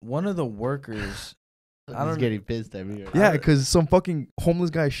 One of the workers, I He's don't- getting pissed every year. Yeah, because some fucking homeless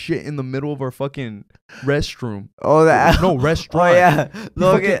guy shit in the middle of our fucking restroom. Oh, that. No, Oh restaurant. yeah,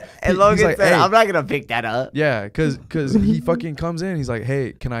 Logan. fucking- And he's Logan like, said, "Hey." "I'm not gonna pick that up." Yeah, cause he fucking comes in. He's like,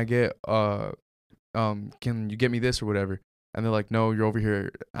 hey, can I get can you get me this or whatever? And they're like, no, you're over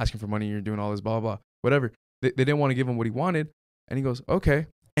here asking for money. You're doing all this, blah blah, whatever. They didn't want to give him what he wanted, and he goes, okay.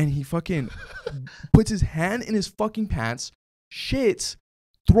 And he fucking puts his hand in his fucking pants, shits,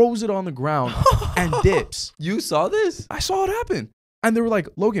 throws it on the ground, and dips. You saw this? I saw it happen. And they were like,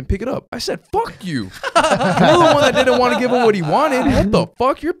 Logan, pick it up. I said, fuck you. You're the one that didn't want to give him what he wanted. What the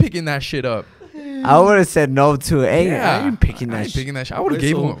fuck? You're picking that shit up. I would have said no to it. Hey, I ain't picking I that ain't shit. picking that shit. I would have Wait,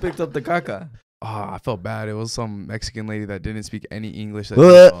 gave so who him. picked up the caca? Oh, I felt bad. It was some Mexican lady that didn't speak any English. That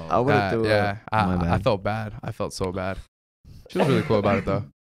I would have threw yeah, it. My I bad. felt bad. I felt so bad. She was really cool about it though.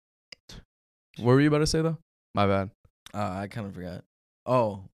 What were you about to say though? My bad. I kind of forgot.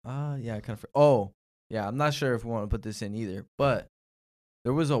 Oh, yeah, I kind of forgot. Oh, yeah, I'm not sure if we want to put this in either, but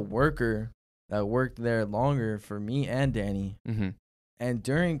there was a worker that worked there longer for me and Danny, Mm-hmm. and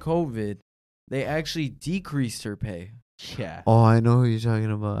during COVID, they actually decreased her pay. Yeah. Oh, I know who you're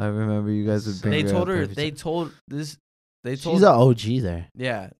talking about. I remember you guys would bring They her told up her. every They time. told this. They told. She's an OG there.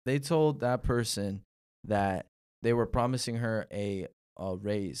 Yeah, they told that person that they were promising her a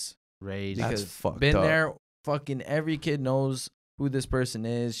raise Raised. That's because fucked been up. there. Fucking every kid knows who this person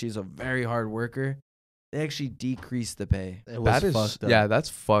is. She's a very hard worker. They actually decreased the pay. It was That is fucked up. yeah, that's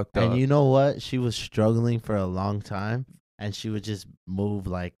fucked up. And you know what? She was struggling for a long time, and she would just move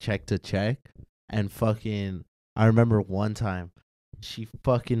like check to check, and fucking. I remember one time, she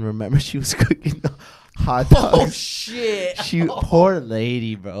fucking remember she was cooking the hot dogs. Oh shit! She poor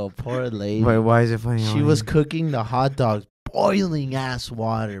lady, bro. Poor lady. Wait, why is it funny? She was cooking the hot dogs, boiling ass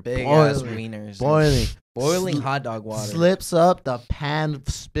water, Big ass boiling, wieners. boiling. Hot dog water. Slips up, the pan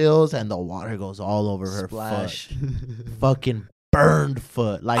spills, and the water goes all over her Splash. foot. Fucking burned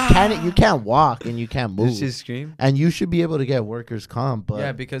foot. Like you can't walk and you can't Did move. she scream? And you should be able to get workers' comp, but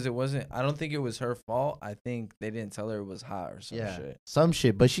Yeah, because it wasn't. I don't think it was her fault. I think they didn't tell her it was hot or some yeah, shit. some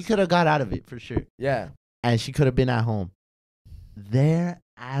shit. But she could have got out of it for sure, Yeah. and she could have been at home. Their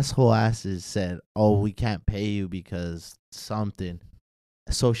asshole asses said, "Oh, we can't pay you because something."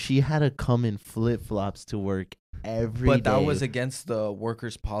 So she had to come in flip flops to work every day. But that was against the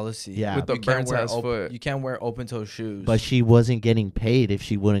workers' policy. Yeah. With the You can't burnt wear ass foot. You can't wear open toe shoes. But she wasn't getting paid if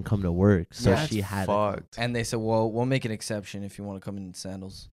she wouldn't come to work. So That's she had to. fucked. and they said, "Well, we'll make an exception if you want to come in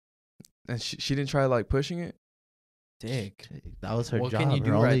sandals." And she didn't try like pushing it. Dick. That was her What job. can you do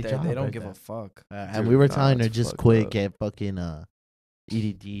her right only there? job They don't right give there. a fuck. And Dude, we were nah, telling her that's just fucked quit, up. get fucking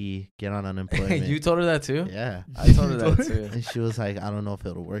EDD, get on unemployment. You told her that too? Yeah. I told her that too. And she was like, I don't know if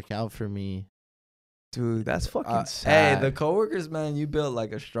it'll work out for me. Dude, that's fucking Hey, sad. the coworkers, man, you built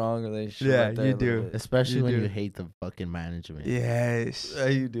like a strong relationship. Yeah, right there you a little do. bit. Especially You when do. you hate the fucking management. Yes.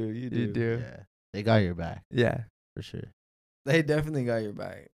 You do. You do. You do. Yeah. They got your back Yeah. for sure. They definitely got your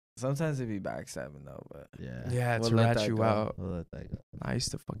back. Sometimes they be backstabbing though, but Yeah. Yeah, We'll to let rat that you go. out. We'll let that go. I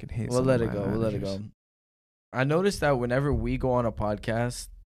used to fucking hate we'll some let of it my go. We'll let it managers. go. I noticed that whenever we go on a podcast,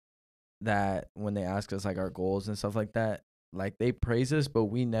 that when they ask us like our goals and stuff like that, like they praise us, but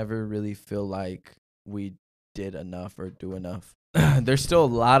we never really feel like we did enough or do enough. There's still a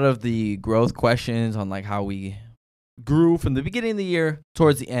lot of the growth questions on like how we grew from the beginning of the year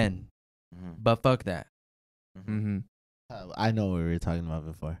towards the end. But fuck that. Mm-hmm. I know what we were talking about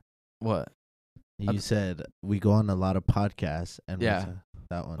before. What? You said we go on a lot of podcasts, and we Yeah. said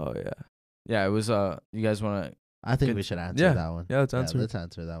that one. Oh yeah. Yeah, it was you guys want to I think good- we should answer Yeah. that one. Yeah, let's answer. Let's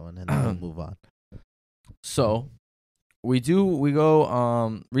answer that one, and then we'll move on. So we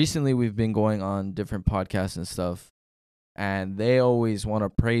go recently we've been going on different podcasts and stuff, and they always want to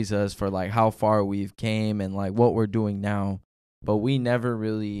praise us for like how far we've came and like what we're doing now, but we never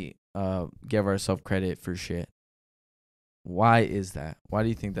really give ourselves credit for shit. Why is that? Why do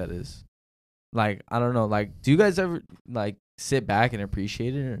you think that is? Like, I don't know, like, do you guys ever like sit back and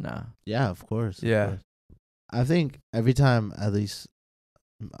appreciate it or not? Yeah, of course. Yeah. I think every time, at least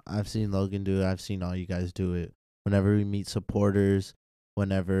I've seen Logan do it, I've seen all you guys do it. Whenever we meet supporters,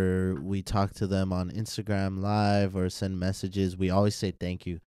 whenever we talk to them on Instagram Live or send messages, we always say thank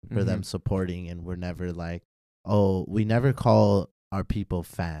you for them supporting. And we're never like, oh, we never call our people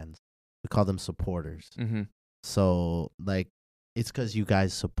fans. We call them supporters. Mm-hmm. So, like, it's because you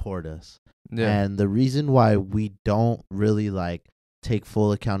guys support us. Yeah. And the reason why we don't really like take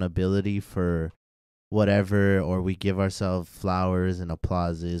full accountability for whatever, or we give ourselves flowers and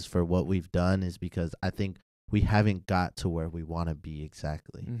applauses for what we've done, is because I think we haven't got to where we want to be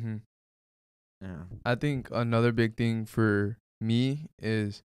exactly. Mm-hmm. Yeah. I think another big thing for me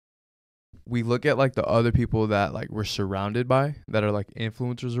is we look at like the other people that like we're surrounded by that are like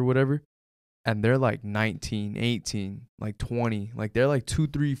influencers or whatever, and they're like 19, 18, like 20, like they're like 2,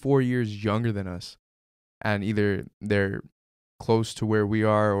 3, 4 years younger than us, and either they're close to where we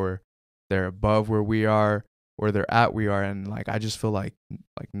are, or they're above where we are, or they're at we are, and like I just feel like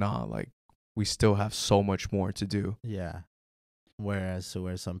nah, like we still have so much more to do. Yeah. Whereas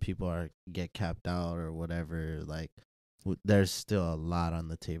where some people are get capped out or whatever, like there's still a lot on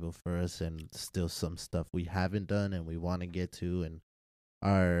the table for us, and still some stuff we haven't done and we want to get to, and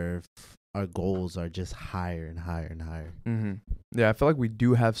our our goals are just higher and higher and higher. Yeah, I feel like we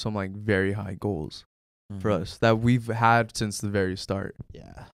do have some like very high goals for Mhm. us that we've had since the very start.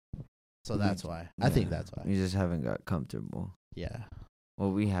 Yeah. So that's why. I think that's why. We just haven't got comfortable. Yeah.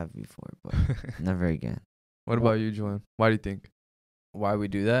 Well, we have before, but never again. What about you, Julian? Why do you think? Why we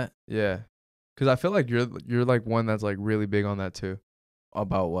do that? Yeah, because I feel like you're like one that's like really big on that too.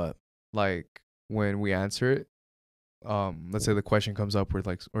 About what? Like when we answer it, let's say the question comes up with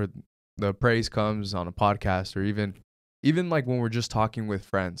like, or the praise comes on a podcast, or even like when we're just talking with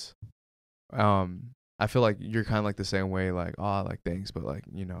friends. I feel like you're kind of like the same way, like, oh, like thanks, but like,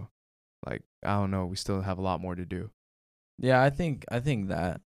 you know, like I don't know, we still have a lot more to do. Yeah, I think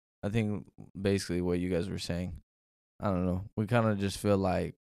basically what you guys were saying. I don't know. We kind of just feel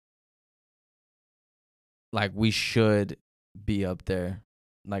like we should be up there,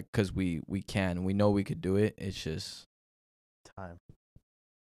 like, cause we can. We know we could do it. It's just Time.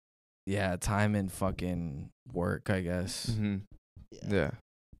 yeah, time and fucking work, I guess. Yeah.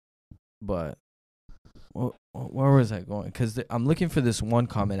 But where was I going? Because I'm looking for this one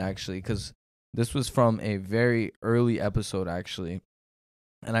comment, actually, because this was from a very early episode, actually.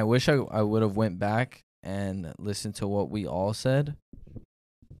 And I wish I would have went back and listened to what we all said.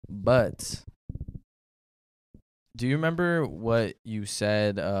 But do you remember what you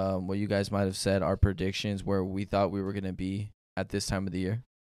said, what you guys might have said, our predictions, where we thought we were going to be at this time of the year?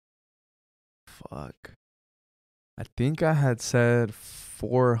 Fuck. I think I had said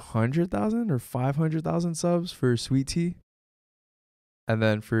 400,000 or 500,000 subs for Sweetea. And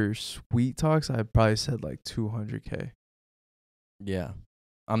then for SweeTalks, I probably said like 200K. Yeah.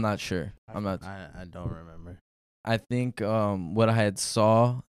 I'm not sure. I don't remember. I think what I had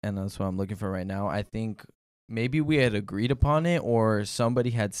saw, and that's what I'm looking for right now, I think maybe we had agreed upon it or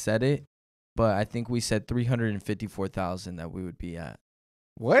somebody had said it, but I think we said 354,000 that we would be at.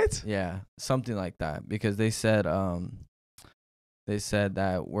 What? Yeah, something like that, because they said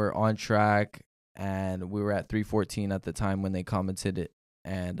that we're on track, and we were at 314 at the time when they commented it,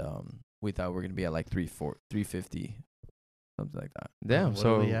 and we thought we were going to be at like 350. Something like that. Damn. What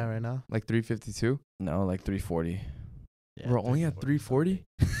So are we at right now? like 352? No, like 340. Yeah, We're only at 340?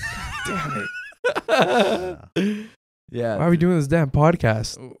 Damn it. Yeah. Why are we doing this damn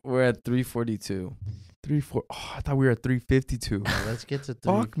podcast? We're at 342. 34. Oh, I thought we were at 352. Let's get to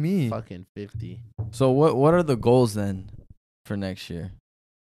Fuck me. fucking 50. So what are the goals then for next year?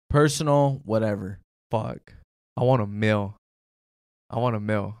 Personal, whatever. Fuck. I want a mill. I'm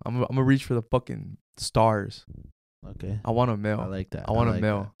gonna reach for the fucking stars. Okay. I want a mill. I like that. I want a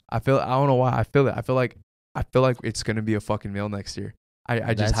mill. I don't know why. I feel it. I feel like it's gonna be a fucking mill next year.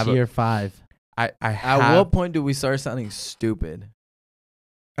 I just have year 5. I At what point do we start sounding stupid?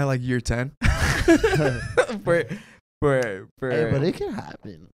 At like year 10. for Hey, but it can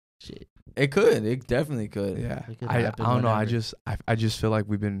happen. Shit. It could. It definitely could. Yeah. It could I happen don't know. whenever. I just feel like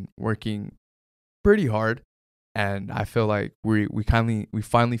we've been working pretty hard, and I feel like we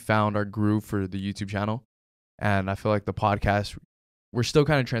finally found our groove for the YouTube channel, and I feel like the podcast, we're still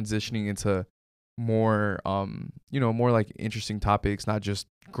kind of transitioning into more more like interesting topics, not just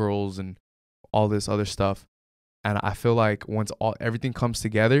girls and all this other stuff. And I feel like once everything comes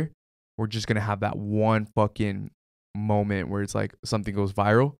together, we're just gonna have that one fucking moment where it's like something goes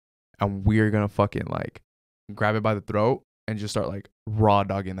viral, and we're gonna fucking like grab it by the throat and just start like raw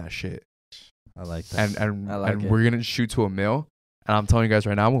dogging that shit. I like that. And we're gonna shoot to a mill. And I'm telling you guys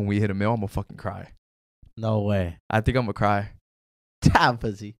right now, when we hit a mill, I'm gonna fucking cry. No way. I think I'm gonna cry. Damn,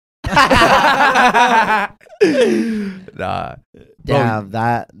 pussy. Nah. Damn,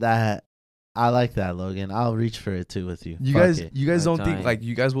 that I like that, Logan. I'll reach for it too with you. You Fuck guys it. don't I'm think dying. like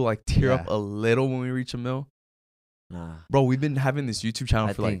you guys will like tear up Yeah. a little when we reach a mill? Nah. Bro, we've been having this YouTube channel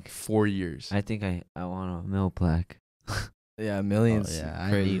I for like think- 4 years. I think I want a mill plaque. Yeah, Oh, millions. yeah, I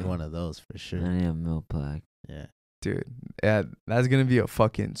crazy. need one of those for I sure. need a mill plaque. Yeah. Dude, yeah, that's gonna be a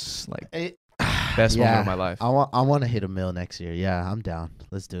fucking like best moment of my life. I want to hit a mill next year. Yeah, I'm down.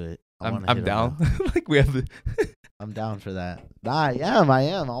 Let's do it. I'm down. Like we have the I'm down for that. Nah, I am.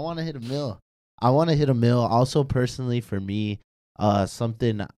 I want to hit a mill. Also, personally, for me,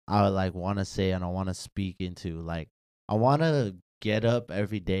 something I like want to say and I want to speak into. Like, I want to get up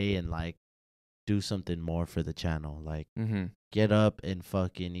every day and like do something more for the channel. Like, get up and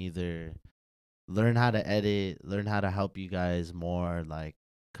fucking either learn how to edit, learn how to help you guys more. Like,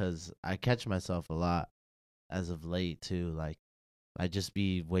 cause I catch myself a lot as of late too. Like, I just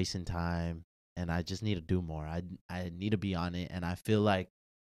be wasting time, and I just need to do more. I need to be on it, and I feel like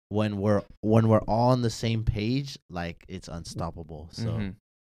when we're all on the same page, like it's unstoppable. So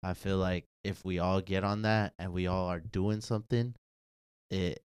I feel like if we all get on that and we all are doing something,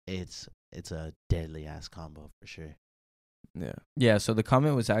 it's it's a deadly ass combo for sure. Yeah. Yeah, so the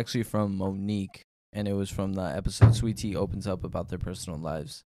comment was actually from Monique, and it was from the episode Sweetea opens up about their personal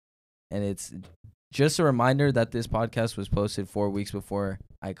lives. And it's just a reminder that this podcast was posted 4 weeks before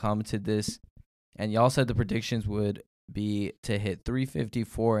I commented this. And y'all said the predictions would be to hit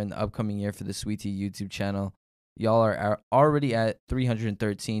 354 in the upcoming year for the Sweetea YouTube channel. Y'all are already at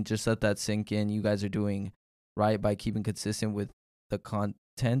 313. Just let that sink in. You guys are doing right by keeping consistent with the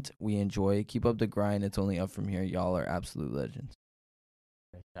content we enjoy. Keep up the grind. It's only up from here. Y'all are absolute legends.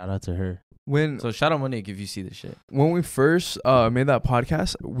 Shout out to her. So shout out Monique if you see this shit. When we first made that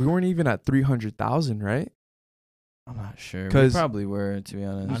podcast, we weren't even at 300,000, right? I'm not sure. We 'Cause- probably were, to be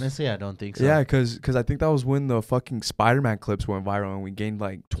honest. Honestly, I don't think so. Yeah, because I think that was when the fucking Spider-Man clips went viral and we gained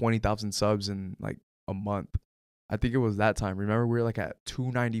like 20,000 subs in like a month. I think it was that time. Remember, we were like at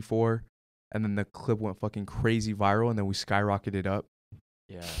 294, and then the clip went fucking crazy viral, and then we skyrocketed up.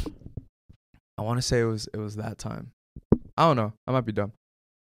 Yeah. I want to say it was that time. I don't know. I might be dumb.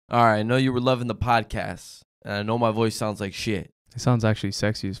 All right, I know you were loving the podcast, and I know my voice sounds like shit. It sounds actually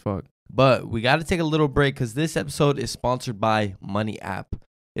sexy as fuck. But we got to take a little break because this episode is sponsored by Money App.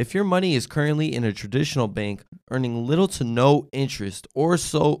 If your money is currently in a traditional bank, earning little to no interest, or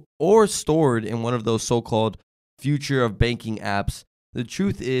stored in one of those so-called future of banking apps, the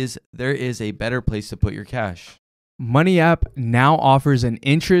truth is there is a better place to put your cash. Money App now offers an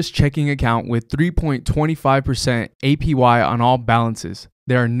interest checking account with 3.25% APY on all balances.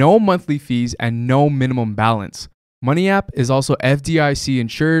 There are no monthly fees and no minimum balance. Money App is also FDIC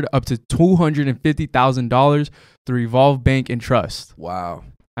insured up to $250,000 through Revolve Bank and Trust. Wow.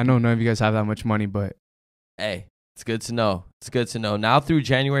 I know none of you guys have that much money, but Hey, it's good to know. It's good to know. Now through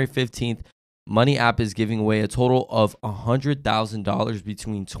January 15th, Money App is giving away a total of $100,000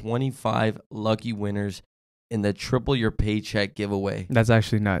 between 25 lucky winners in the Triple Your Paycheck giveaway. that's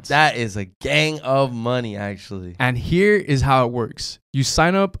actually nuts. That is a gang of money, actually. And here is how it works. You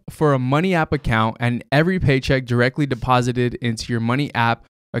sign up for a Money App account, and every paycheck directly deposited into your Money App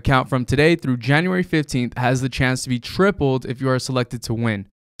account from today through January 15th has the chance to be tripled if you are selected to win.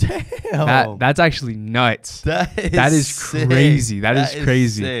 Damn. That's actually nuts. That is sick. crazy. That is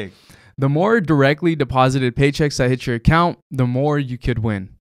crazy. Sick. The more directly deposited paychecks that hit your account, the more you could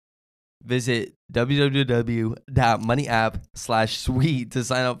win. Visit www.moneyapp/sweet to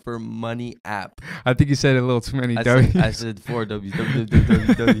sign up for Money App. I think you said a little too many I W's. said 4 W's.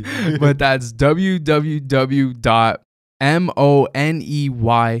 www. But that's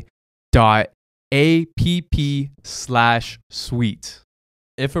www.money.app/sweet.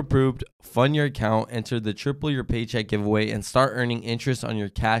 If approved, fund your account, enter the Triple Your Paycheck giveaway, and start earning interest on your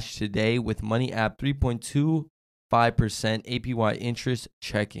cash today with Money App 3.25% APY interest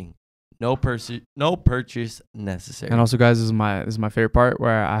checking. No purchase necessary. And also, guys, this is my favorite part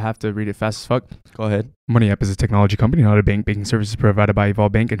where I have to read it fast as fuck. Go ahead. Money App is a technology company, not a bank. Banking services provided by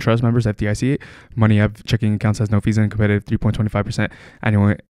Evolve Bank and Trust members, FDIC. Money App checking accounts has no fees and competitive 3.25%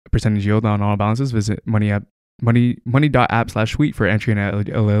 annual percentage yield on all balances. Visit money.app/sweet for entry and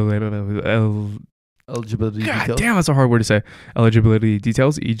Eligibility God details. damn, that's a hard word to say. Eligibility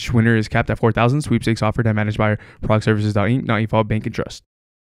details. Each winner is capped at 4,000. Sweepstakes offered and managed by ProgServices.inc, not Evolve Bank and Trust.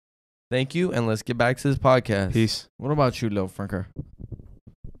 Thank you, and let's get back to this podcast. Peace. What about you, Lil Franker?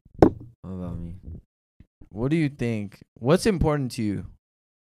 What about me? What do you think? What's important to you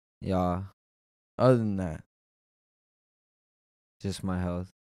Yeah, other than that? just my health,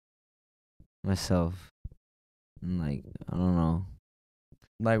 myself, and like I don't know.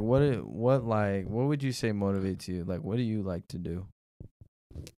 Like, what would you say motivates you? Like, what do you like to do?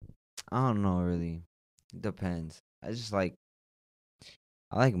 I don't know really. It depends. I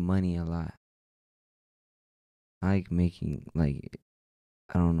like money a lot. I like making I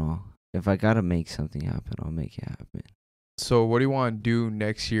don't know. If I gotta make something happen, I'll make it happen. So what do you want to do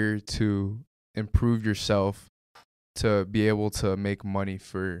next year to improve yourself to be able to make money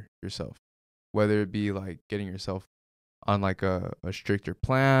for yourself? Whether it be like getting yourself on like a stricter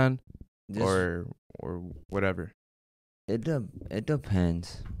plan or whatever. It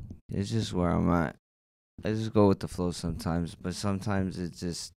depends. It's just where I'm at. I just go with the flow sometimes, but sometimes it's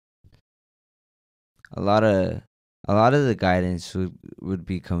just a lot of the guidance would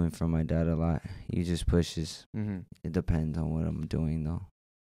be coming from my dad a lot. He just pushes. Mm-hmm. It depends on what I'm doing though.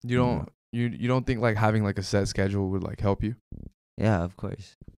 You don't think like having like a set schedule would like help you? Yeah, of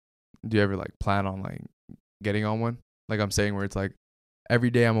course. Do you ever like plan on like getting on one? Like I'm saying, where it's like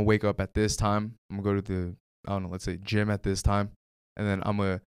every day I'm gonna wake up at this time. I'm gonna go to the let's say gym at this time, and then I'm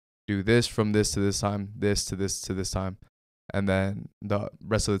gonna do this from this to this time, this to this to this time, and then the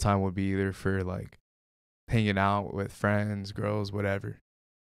rest of the time would be either for like hanging out with friends, girls, whatever.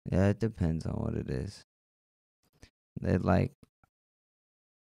 Yeah, it depends on what it is. That like,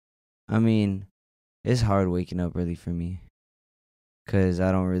 I mean, it's hard waking up early for me, 'cause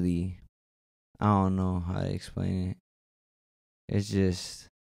I don't know how to explain it. It's just,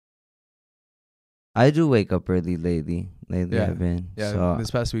 I do wake up early lately. Yeah. I've been. Yeah, So,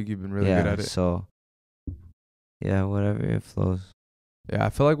 this past week you've been really yeah, good at it. So, yeah, whatever it flows. Yeah, I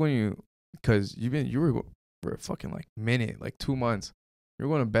feel like you were for a fucking like minute, like 2 months. You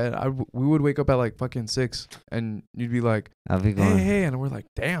were going to bed. We would wake up at like fucking 6, and you'd be like, I'll be going. hey, and we're like,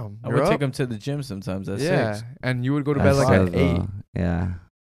 damn. I you're would up? take him to the gym sometimes at Yeah, 6. and you would go to I bed like still at 8. go. Yeah.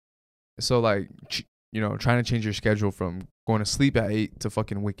 So like, trying to change your schedule from going to sleep at 8 to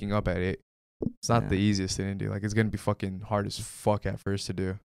fucking waking up at 8. It's not the Yeah. easiest thing to do. Like, it's gonna be fucking hard as fuck at first to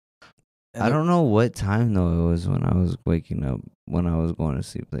do. And I don't know what time though it was when I was waking up, when I was going to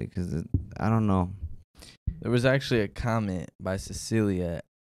sleep late, 'cause I don't know. There was actually a comment by Cecilia.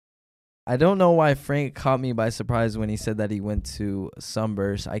 I don't know why Frank caught me by surprise when he said that he went to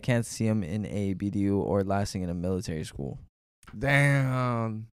Sunburst. I can't see him in a BDU or lasting in a military school.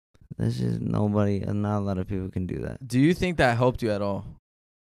 Damn. There's just nobody, and not a lot of people can do that. Do you think that helped you at all?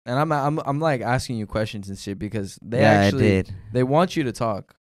 And I'm like asking you questions and shit because they It did. they want you to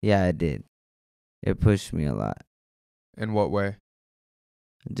talk. Yeah, it did. It pushed me a lot. In what way?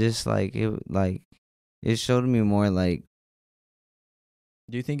 Just it showed me more like,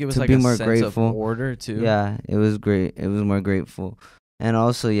 Do you think it was to like be a more sense grateful. of order too? yeah, it was great. It was more grateful. And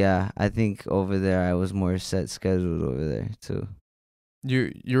also, yeah, I think over there I was more set scheduled over there too.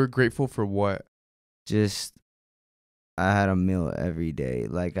 You're grateful for what? Just, I had a meal every day.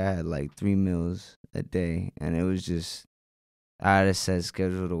 Like, I had like 3 meals a day, and it was just, I had a set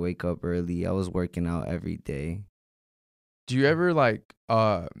schedule to wake up early. I was working out every day. Do you ever like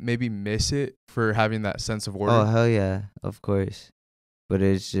maybe miss it for having that sense of order? Oh, hell yeah, of course. But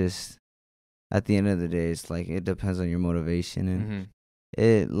it's just, at the end of the day, it's like, it depends on your motivation. And Mm-hmm.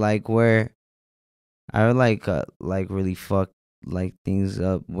 it, like, where I would like really fuck like things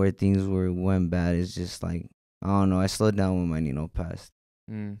up, where things went bad, is just like, I don't know, I slowed down when my Nino passed.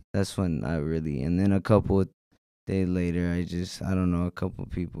 That's when I really, and then a couple days later, I don't know, a couple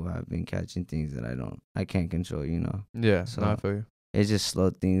people have been catching things that I can't control, Yeah, So, no, I feel you. it just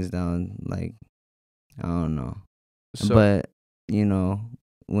slowed things down, like, I don't know. So, But,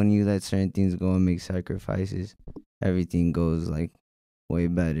 when you let certain things go and make sacrifices, everything goes like way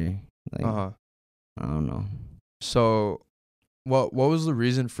better. Like, I don't know. So, what was the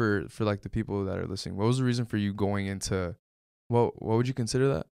reason for like the people that are listening? What was the reason for you going into, what would you consider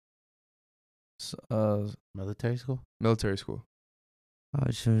that? Military school? Military school.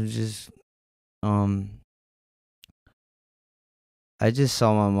 I should just, I just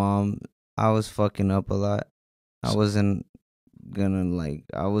saw my mom. I was fucking up a lot. I wasn't gonna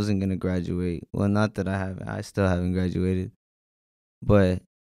graduate. Well, not that I still haven't graduated. But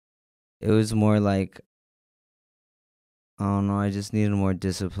it was more like, I don't know, I just needed more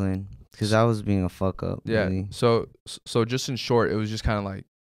discipline. Because I was being a fuck up. Yeah. Really. So just in short, it was just kind of like,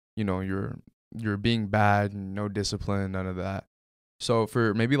 you're being bad, and no discipline, none of that. So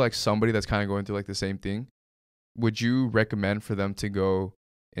for maybe like somebody that's kind of going through like the same thing, would you recommend for them to go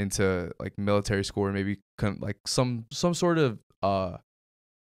into like military school, or maybe like some sort of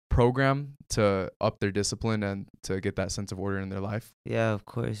program to up their discipline and to get that sense of order in their life? Yeah, of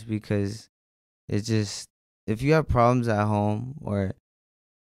course, because it's just, if you have problems at home, or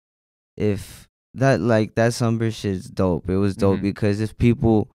if that Sunburst shit's dope. It was dope because if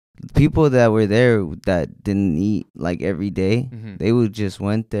people that were there that didn't eat like every day, they would just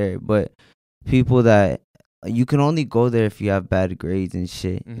went there. But people that, you can only go there if you have bad grades and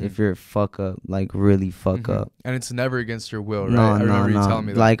shit. If you're fuck up, like really fuck up. And it's never against your will, right? No, I remember you telling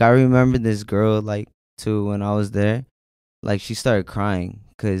me that. Like, I remember this girl, like, too, when I was there. Like, she started crying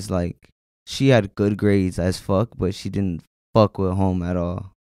because, like, she had good grades as fuck, but she didn't fuck with home at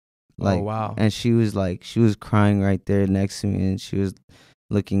all. Like, oh, wow. And she was crying right there next to me, and she was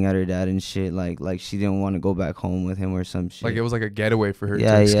looking at her dad and shit, like she didn't want to go back home with him or some shit. Like, it was like a getaway for her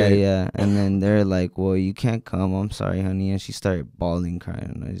Yeah, to escape. yeah. And then they're like, well, you can't come. I'm sorry, honey. And she started bawling,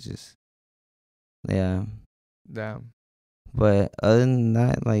 crying. And it's just, yeah. Damn. But other than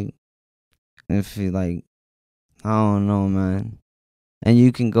that, like, if you, like, I don't know, man. And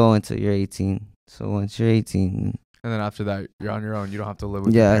you can go until you're 18. So once you're 18. And then after that, you're on your own. You don't have to live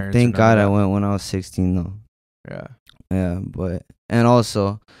with your parents. Thank God I went when I was 16, though. Yeah. Yeah, but, and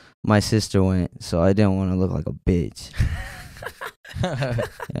also, my sister went, so I didn't want to look like a bitch. Yeah,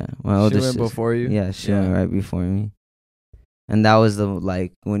 my older She went sister. before you? Yeah, she went right before me. And that was the,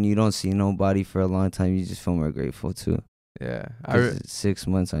 like, when you don't see nobody for a long time, you just feel more grateful, too. Yeah. 'Cause it's 6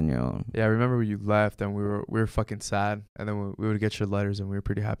 months on your own. Yeah, I remember when you left and we were fucking sad, and then we would get your letters and we were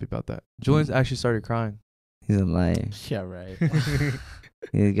pretty happy about that. Julian's actually started crying. He's a liar. Yeah, right.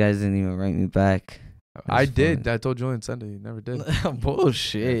 You guys didn't even write me back. I That's did. fine. I told Julian Sunday. You never did.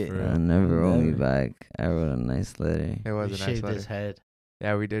 Bullshit. Yeah, for real. Never wrote me Never. back. I wrote a nice letter. It was He a nice shaved letter. his head.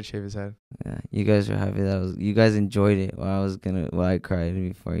 Yeah, we did shave his head. Yeah, you guys were happy that you guys enjoyed it. While I cried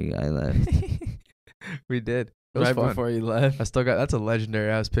before I left. We did. It was Right fun. before you left. I still got. That's a legendary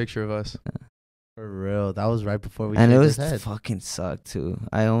ass picture of us. For real. That was right before we And it shaved was his head. fucking sucked too.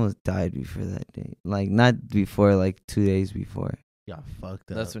 I almost died before that day. Like not before, like 2 days before. Yeah,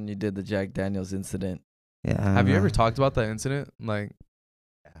 fucked up. That's when you did the Jack Daniels incident. Yeah. Have you ever talked about that incident, like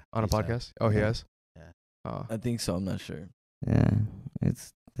Yeah, on a he said. podcast? Oh, he Yeah. has. Yeah. Oh, I think so. I'm not sure. Yeah,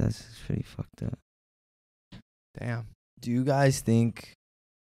 that's pretty fucked up. damn. Do you guys think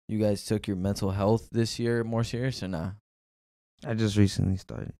you guys took your mental health this year more serious or not? I just recently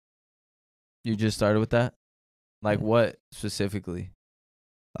started. You just started with that? Like Yeah. what specifically?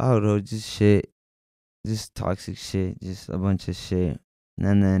 I don't know, just shit, just toxic shit, just a bunch of shit,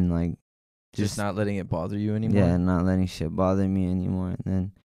 and then like Just not letting it bother you anymore? yeah, not letting shit bother me anymore, and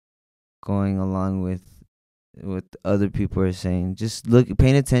then going along with what other people are saying. Just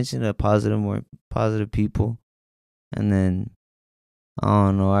paying attention to more positive people, and then I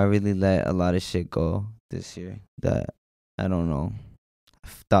don't know. I really let a lot of shit go this year that I don't know. I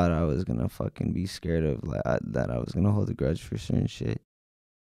thought I was gonna fucking be scared of, like that I was gonna hold a grudge for certain shit,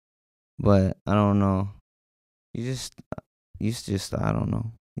 but I don't know. You just I don't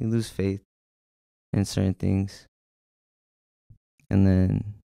know. You lose faith in certain things, and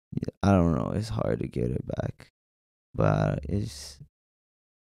then I don't know. It's hard to get it back, but I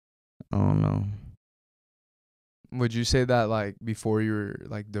don't know. Would you say that like before you were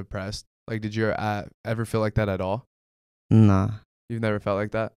like depressed? Like, did you ever feel like that at all? Nah. You've never felt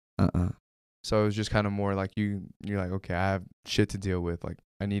like that. Uh-uh. So it was just kind of more like you're like, okay, I have shit to deal with. Like,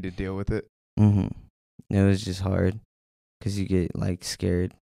 I need to deal with it. It was just hard because you get like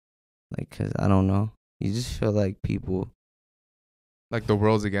scared, like, cause I don't know. You just feel like people. Like the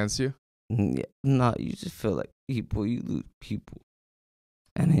world's against you. Yeah, no, you just feel like you lose people,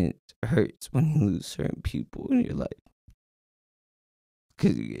 and it hurts when you lose certain people in your life.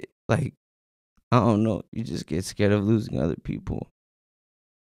 Cause you get like, I don't know, you just get scared of losing other people.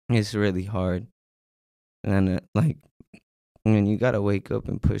 It's really hard, and like, when you gotta wake up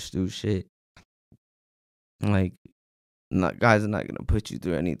and push through shit. Like, guys are not gonna put you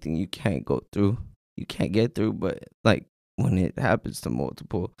through anything you can't go through. You can't get through, but like when it happens to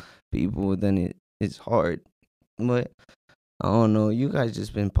multiple people, then it's hard. But I don't know. You guys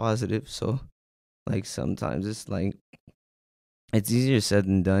just been positive, so like sometimes it's like it's easier said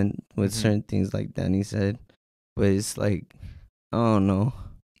than done with certain things, like Danny said. But it's like I don't know.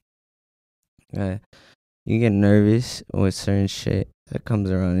 You get nervous with certain shit that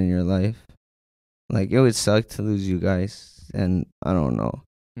comes around in your life. Like, it would suck to lose you guys, and I don't know.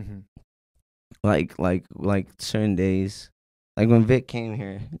 Like certain days, like when Vic came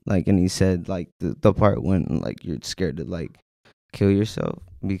here, like, and he said, like, the part when, like, you're scared to, like, kill yourself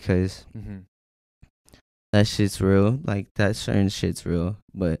because that shit's real. Like, that certain shit's real,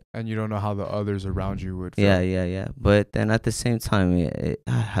 but... And you don't know how the others around you would feel. Yeah. But then at the same time, it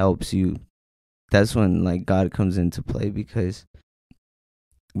helps you. That's when, like, God comes into play because...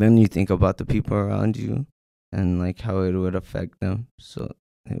 Then you think about the people around you and like how it would affect them. So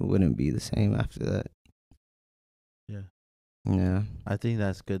it wouldn't be the same after that. Yeah. Yeah. I think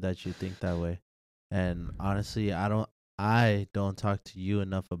that's good that you think that way. And honestly, I don't talk to you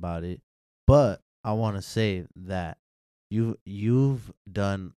enough about it. But I want to say that you've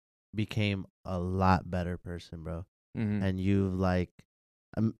became a lot better person, bro. And you've like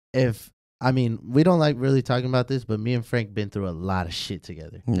we don't like really talking about this, but me and Frank been through a lot of shit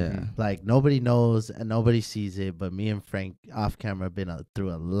together. Yeah. Like, nobody knows and nobody sees it, but me and Frank off camera been through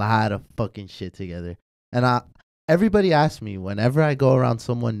a lot of fucking shit together. And everybody asks me whenever I go around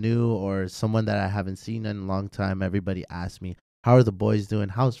someone new or someone that I haven't seen in a long time, everybody asks me, how are the boys doing?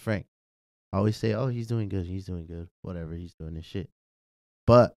 How's Frank? I always say, oh, he's doing good. He's doing good. Whatever, he's doing his shit.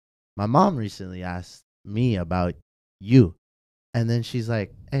 But my mom recently asked me about you. And then she's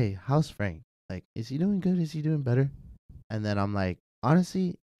like, hey, how's Frank? Like, is he doing good? Is he doing better? And then I'm like,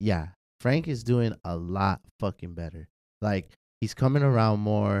 honestly, yeah, Frank is doing a lot fucking better. Like, he's coming around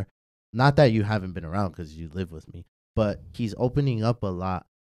more. Not that you haven't been around because you live with me, but he's opening up a lot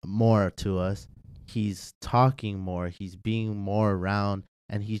more to us. He's talking more. He's being more around.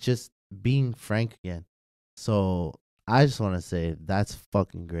 And he's just being Frank again. So I just want to say that's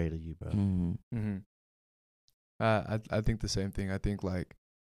fucking great of you, bro. I think the same thing. I think like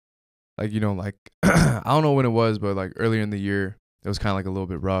you know, like I don't know when it was, but like earlier in the year it was kind of like a little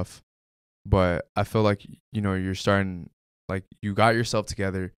bit rough. But I feel like, you know, you're starting, like you got yourself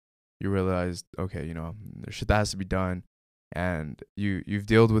together. You realized, okay, you know, there's shit that has to be done, and you've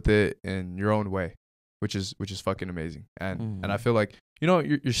dealt with it in your own way, which is fucking amazing. And I feel like, you know,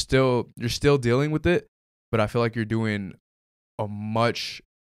 you're still dealing with it, but I feel like you're doing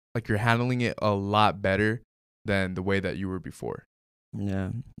you're handling it a lot better than the way that you were before. Yeah,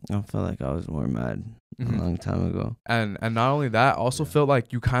 I felt like I was more mad a long time ago. And not only that, also felt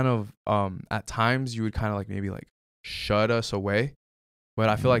like you kind of at times you would kind of like maybe like shut us away, but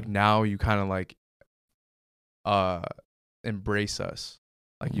I feel like now you kind of like embrace us.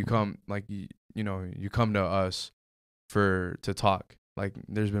 Like you come, like you know, you come to us to talk. Like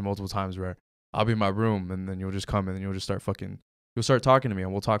there's been multiple times where I'll be in my room and then you'll just come and then you'll just start talking to me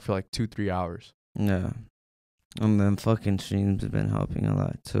and we'll talk for like 2-3 hours. Yeah. And then fucking streams have been helping a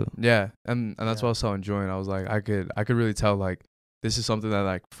lot too. Yeah, and that's what I was so enjoying. I was like, I could really tell like this is something that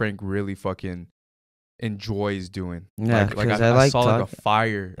like Frank really fucking enjoys doing. Yeah, like I saw like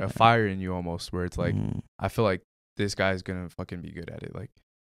a fire in you almost, where it's like I feel like this guy's gonna fucking be good at it. Like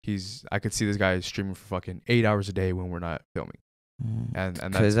I could see this guy streaming for fucking 8 hours a day when we're not filming. And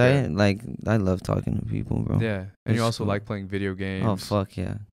that's because I love talking to people, bro. Yeah, and you also like playing video games. Oh fuck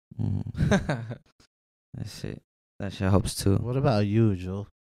yeah. That shit helps too. What about you, Joel?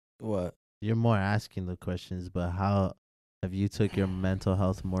 What? You're more asking the questions, but how have you took your mental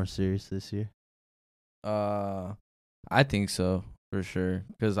health more serious this year? I think so for sure.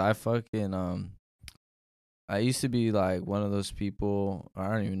 Cause I fucking I used to be like one of those people. I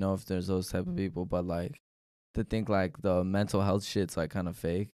don't even know if there's those type of people, but like to think like the mental health shit's like kind of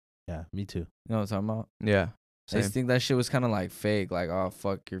fake. Yeah, me too. You know what I'm talking about? Yeah. I just think that shit was kind of like fake. Like, oh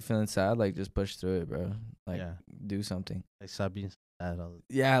fuck, you're feeling sad. Like, just push through it, bro. Like, do something. Like, stop being sad all the time.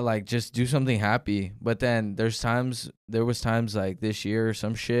 Yeah, like just do something happy. But then there was times like this year or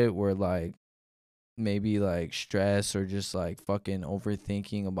some shit where like maybe like stress or just like fucking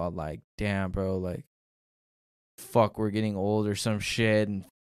overthinking about like, damn, bro, like, fuck, we're getting old or some shit, and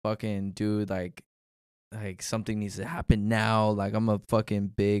fucking dude, like something needs to happen now. Like I'm a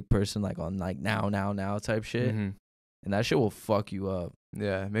fucking big person, like on like now type shit, and that shit will fuck you up.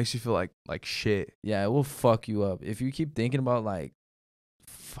 Yeah, it makes you feel like shit. Yeah, it will fuck you up if you keep thinking about like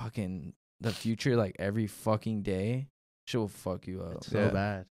fucking the future like every fucking day. Shit will fuck you up. It's so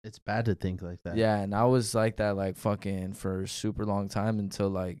bad. It's bad to think like that. Yeah, and I was like that like fucking for a super long time until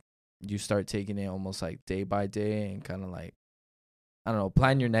like you start taking it almost like day by day and kind of like, I don't know,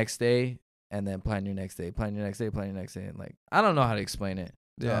 plan your next day. And then plan your next day, plan your next day, plan your next day. And like, I don't know how to explain it.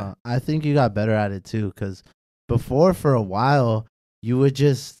 Yeah. I think you got better at it too. Because before, for a while, you would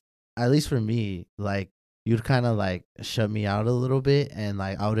just, at least for me, like, you'd kind of like shut me out a little bit. And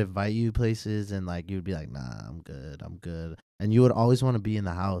like, I would invite you places and like, you'd be like, nah, I'm good. And you would always want to be in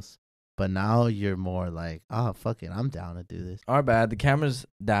the house. But now you're more like, oh, fuck it, I'm down to do this. Our bad. The cameras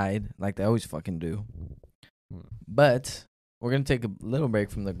died like they always fucking do. But we're going to take a little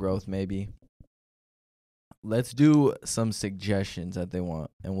break from the growth maybe. Let's do some suggestions that they want,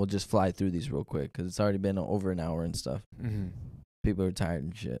 and we'll just fly through these real quick because it's already been over an hour and stuff. People are tired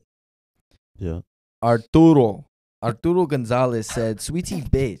and shit. Yeah. Arturo Gonzalez said, "Sweetie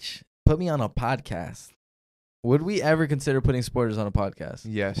bitch, put me on a podcast." Would we ever consider putting sporters on a podcast?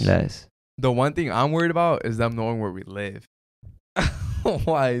 Yes. The one thing I'm worried about is them knowing where we live.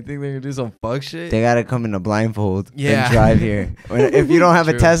 Why? You think they're gonna do some fuck shit? They gotta come in a blindfold and drive here. If you don't have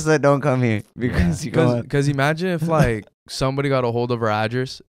a Tesla, don't come here because imagine if like somebody got a hold of our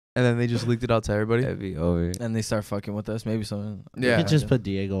address and then they just leaked it out to everybody. That'd be over. And they start fucking with us. Maybe something. Yeah. You could just put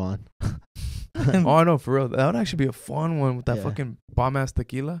Diego on. Oh, I know, for real. That would actually be a fun one with that fucking bomb ass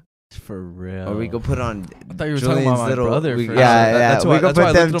tequila. For real. Or we could put on. I thought you were talking about my brother. Yeah. That's we could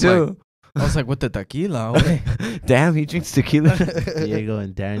put them too. I was like, what the tequila? Okay. Damn, he drinks tequila. Diego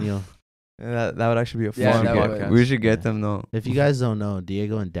and Daniel. That would actually be a fun podcast. We should get them though. If you guys don't know,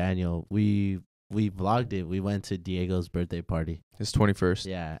 Diego and Daniel, we vlogged it. We went to Diego's birthday party. His 21st.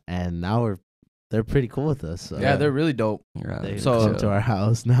 Yeah, and now they're pretty cool with us. So. Yeah, they're really dope. They come to our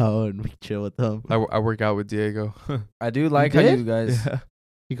house now and we chill with them. I work out with Diego. I do like how you guys. Yeah.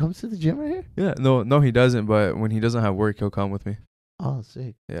 He comes to the gym right here? Yeah, no, he doesn't. But when he doesn't have work, he'll come with me. Oh,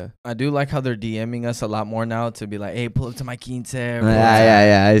 sick. Yeah. I do like how they're DMing us a lot more now to be like, hey, pull up to my quince. Yeah.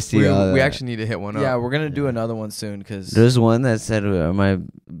 I see all that. We actually need to hit one up. Yeah, we're going to do another one soon because there's one that said my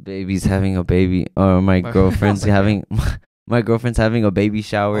baby's having a baby or my girlfriend's having my girlfriend's having a baby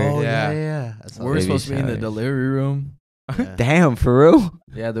shower. Oh, yeah. We're supposed to be in the delivery room. Yeah. Damn, for real?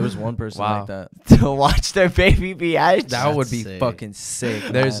 Yeah, there was one person Wow. like that. to watch their baby be hatched. That would be sick. fucking sick.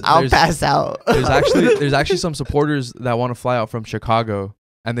 There's- man. I'll pass out. There's actually some supporters that want to fly out from Chicago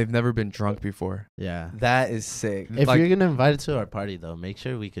and they've never been drunk before. Yeah. That is sick. If Like- you're gonna invite us to our party, though, make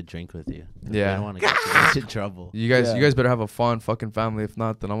sure we could drink with you. Yeah. I don't want to get you guys in trouble. You guys Yeah. you guys better have a fun fucking family. If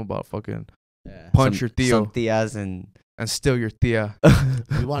not, then I'm about fucking Yeah. punch your Theo Some tias and and steal your Tia.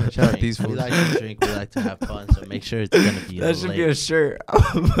 We want to Shut up, drink. these We fools. like to drink. We like to have fun. So make sure it's gonna be that should be lit. a shirt.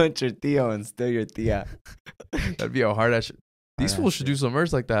 Punch your Theo and steal your tia. That'd be a hard ass. These Hard-ass fools should do shit. some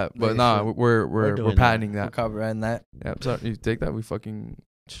merch like that. But They nah, should. we're doing that. patenting We're that. covering that. Yeah, so you take that. We fucking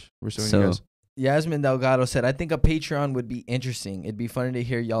we're suing So- you guys. Yasmin Delgado said, I think a Patreon would be interesting. It'd be funny to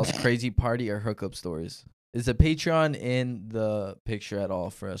hear y'all's crazy party or hookup stories. Is the Patreon in the picture at all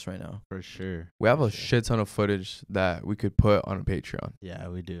for us right now? For sure. We have a For sure. shit ton of footage that we could put on a Patreon. Yeah,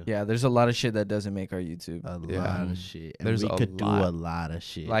 we do. Yeah, there's a lot of shit that doesn't make our YouTube. A Yeah. lot of shit. And There's we a could do lot. a lot of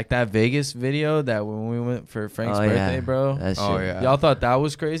shit. Like that Vegas video that when we went for Frank's Oh, birthday, yeah. bro. That shit. Oh yeah. Y'all thought that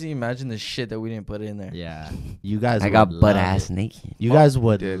was crazy? Imagine the shit that we didn't put in there. yeah, you guys. I would got butt love ass it. naked. You guys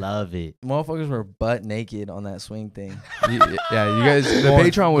would did. love it. Motherfuckers were butt naked on that swing thing. Yeah, you guys. The Going-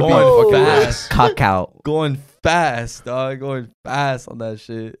 Patreon would be going fucking fast. Cock out. Going fast, dog. Going fast on that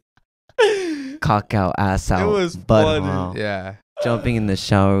shit. Cock out, ass out. was butt funny. hole. Yeah. Jumping in the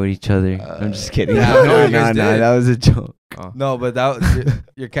shower with each other. I'm just kidding. yeah, no, no, you no, guys no, did. that was a joke. Oh. No, but that was,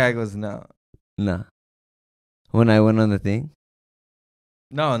 your cat goes no. Nah. When I went on the thing?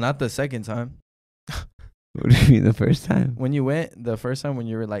 No, not the second time. What do you mean the first time? When you went the first time when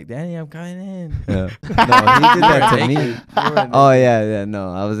you were like, Danny, I'm coming in. Yeah. No, he did that to me. You were Oh, yeah.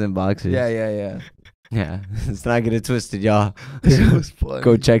 No, I was in boxers. yeah. Yeah. Let's not get it twisted, y'all. It was funny.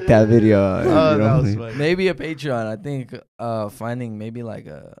 Go check that video out. Oh, You that know? was funny. Maybe a Patreon. I think finding maybe like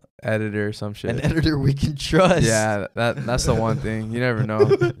Editor or some shit. an editor we can trust. Yeah, that's the one thing. You never know.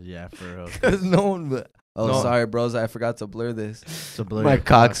 Yeah, for real. Because no one but oh No. sorry bros, I forgot to blur this. To blur My your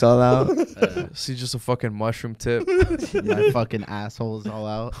cock's all out. See just a fucking mushroom tip. my fucking assholes all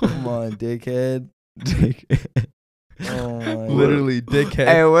out. Come on, dickhead. Oh my Literally, dickhead.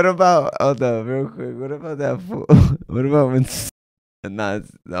 Hey, what about, hold up, real quick. What about that fool? What about when,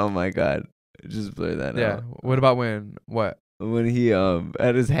 oh my God. Just blur that Yeah. out. What about when? What? When he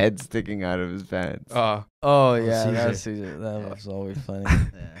had his head sticking out of his pants. Oh yeah, Caesar. that's Caesar. That was always funny.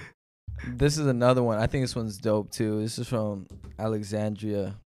 Yeah. This is another one. I think this one's dope too. This is from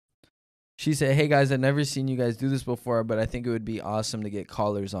Alexandria. She said, "Hey guys, I've never seen you guys do this before, but I think it would be awesome to get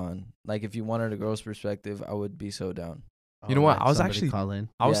callers on. Like if you wanted a girl's perspective, I would be so down. You know what? like I was somebody actually- call in.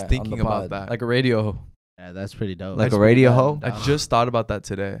 I was Yeah, on thinking the about pod. that. Like a radio. Yeah, that's pretty dope. Like That's a radio pretty hoe? bad. I just thought about that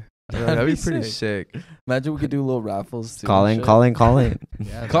today. That'd be pretty sick. Imagine we could do little raffles too. Call and in, shit. call in, call in.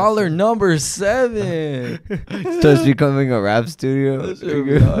 Yeah, that's Caller it. number 7. So it's becoming a rap studio. That shit would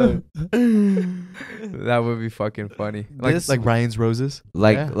be hard. That would be fucking funny. Like This- like Ryan's Roses.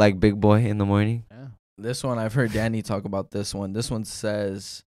 Yeah. like Big Boy in the morning. Yeah. This one, I've heard Danny talk about this one. This one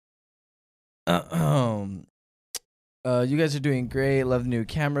says, you guys are doing great. Love the new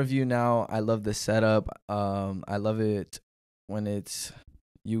camera view now. I love the setup. I love it when it's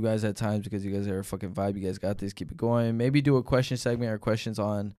you guys at times because you guys are a fucking vibe. You guys got this. Keep it going. Maybe do a question segment or questions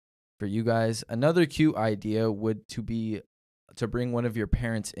on for you guys. Another cute idea would be to bring one of your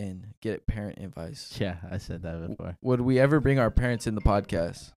parents in. Get parent advice. Yeah, I said that before. Would we ever bring our parents in the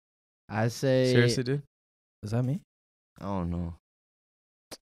podcast? I say Seriously, dude? Is that me? I don't know.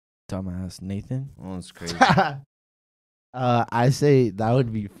 Dumbass Nathan. Oh, it's crazy. I say that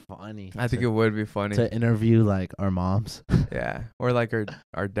would be funny. I think to, it would be funny. to interview like our moms. Yeah. Or like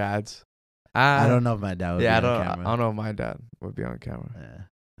our dads. I don't know if my dad would Yeah, be on I camera. don't know if my dad would be on camera. Yeah.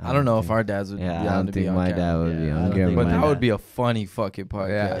 I don't know if our dads would Yeah, be I on don't to be think on my dad camera. would be Yeah, I on don't camera. think But my that dad- would be a funny fucking podcast.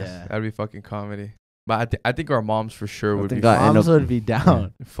 Yeah, Yeah. that'd be fucking comedy. But I think our moms for sure would be think I end Moms up- would be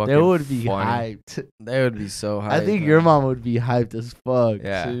down. fucking They would be funny. hyped. They would be so hyped. I think your mom would be hyped as fuck.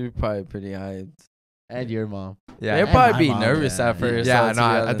 Yeah. So you're probably pretty hyped. And your mom. Yeah. They'd And probably my be mom, nervous yeah. at first. Yeah, though, no, to be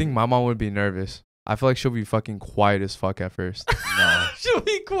I honest. think my mom would be nervous. I feel like she'll be fucking quiet as fuck at first. No. she'll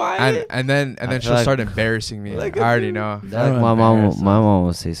be quiet. and then I she'll feel like- start embarrassing me. Like I already know. I feel That'll like my embarrass mom us.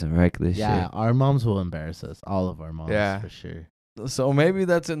 will say some reckless Yeah, shit. our moms will embarrass us. All of our moms, Yeah. for sure. So maybe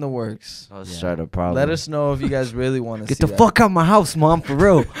that's in the works. I'll Yeah. start a problem. Let us know if you guys really want to Get see the that. fuck out my house, mom, for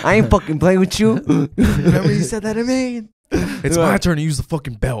real. I ain't fucking playing with you. Remember you said that to me? It's my turn to use the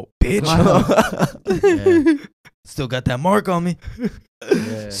fucking belt, bitch. Yeah. Still got that mark on me.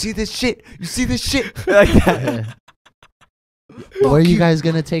 Yeah. See this shit? You see this shit? Like that. Where are you guys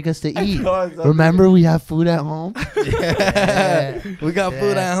gonna take us to eat? Remember, we have food at home. Yeah. We got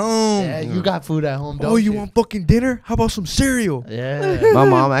food at home. Yeah, you got food at home. Oh, you want fucking dinner? How about some cereal? Yeah. My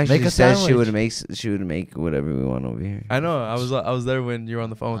mom actually Make a said sandwich. she would make whatever we want over here. I know. I was there when you were on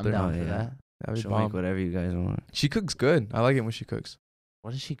the phone with I'm her. down for yeah. that. That'd be She'll make bomb. whatever you guys want. She cooks good. I like it when she cooks.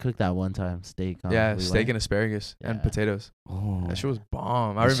 What did she cook that one time? Steak. Yeah, we steak went? and asparagus and Yeah. potatoes. Oh, That shit was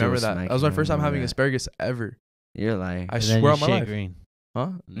bomb. I That shit remember was that. That was smacking. my first time I remember having that. asparagus ever. you're like, I And then swear your on my shit life. green. Huh?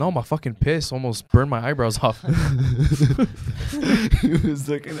 No, my fucking piss almost burned my eyebrows off. He was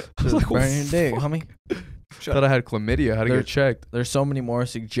looking at. I was like, Burn your dick, fuck. homie. Thought I had chlamydia. I had to There- get checked. There's so many more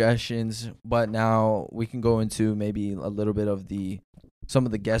suggestions, but now we can go into maybe a little bit of some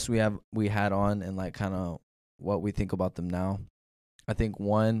of the guests we had on and like kind of what we think about them now. I think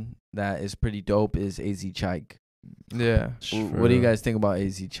one that is pretty dope is AZ Chike. Yeah. What do you guys think about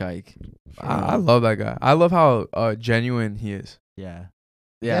AZ Chike? I love that guy. I love how genuine he is. Yeah.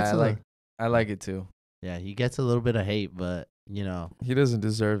 Yeah, Gets I like it too. Yeah, he gets a little bit of hate, but you know, He doesn't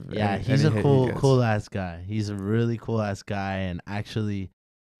deserve. yeah, any he's a hate he cool, gets. cool ass guy. He's a really cool ass guy, and actually,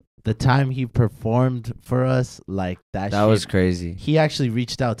 the time he performed for us, like that was shit, crazy. he actually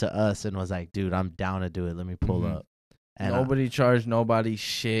reached out to us and was like, "Dude, I'm down to do it. Let me pull Mhm. up." And Nobody charged nobody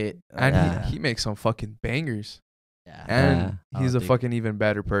shit. And Yeah. he makes some fucking bangers. yeah, And I he's don't a think- fucking even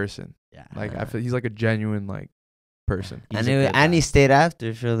better person. yeah, Like I feel he's like a genuine like person. he's And, a good and he guy. stayed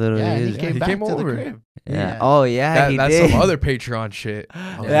after for a little Yeah, and bit. he came he back came to over. the crib. Yeah. Yeah. Oh yeah, he That's did. some other Patreon shit.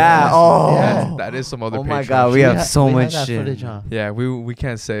 Yeah. that's- Oh. yeah. That is some other. Oh my Patreon God, shit. we have had- so we had much that shit. footage on. Yeah, we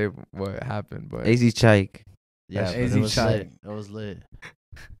can't say what happened, but AZ Chike. Yeah, That but shit it was was lit. tight. It was lit.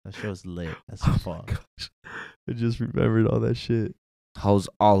 That shit was lit. That's Oh the my fault. gosh. I just remembered all that shit. Hoes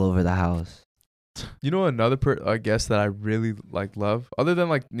all over the house. You know another guest that I really like love, other than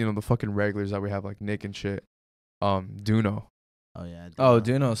like the fucking regulars that we have like Nick and shit. Duno, Oh yeah. Oh,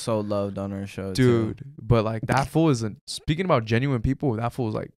 Duno's so loved on our show, too. dude. But like that fool isn't speaking about genuine people. That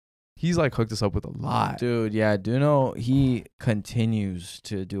fool's like he's like hooked us up with a lot. Dude, yeah, Duno, he continues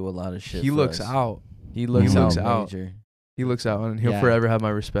to do a lot of shit. He for looks us. out. He looks looks out out. major. He looks out, and he'll Yeah. forever have my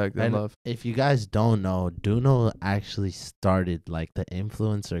respect and And love. if you guys don't know, Duno actually started like the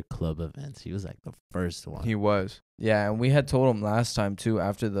influencer club events. He was like the first one. He was. Yeah, and we had told him last time too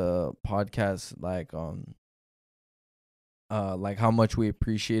after the podcast, like how much we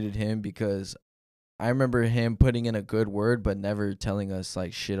appreciated him because I remember him putting in a good word but never telling us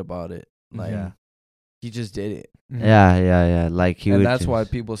like shit about it. Like Yeah. he just did it. Mhm. Yeah. Like he And would that's why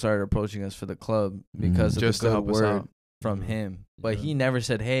just- people started approaching us for the club because of Just the to good help us word out. from Mhm. him. But Yeah. he never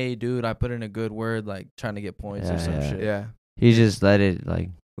said, "Hey, dude, I put in a good word," like trying to get points or Yeah, some yeah. shit. Yeah. he just let it like.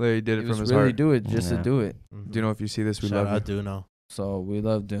 Literally did He it was from his really heart. do it just Yeah. to do it. Mhm. Do you know if you see this, we Shout love out you. Duno. So we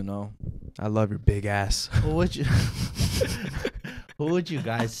love Duno. I love your big ass. Who would you Who would you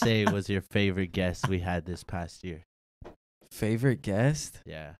guys say was your favorite guest we had this past year? Favorite guest?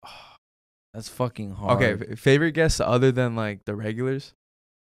 Yeah. That's fucking hard. Okay, favorite guests other than like the regulars?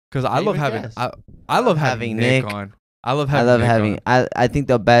 Because I love Favorite having guest? I love having Having Nick Nick. on. I love I having. love Nick having. on. I think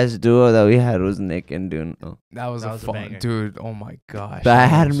the best duo that we had was Nick and Duno. That was That a was a fun banger. dude. Oh my gosh. That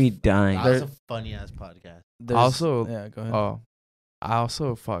had was- me dying. That was a funny ass podcast. Also- yeah, go ahead. Oh, I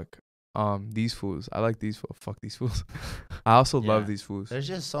also fuck these fools. I like these fools. Fuck these fools. I also love Yeah. these fools. There's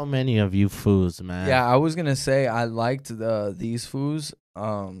just so many of you fools, man. Yeah, I was gonna say I liked these foos.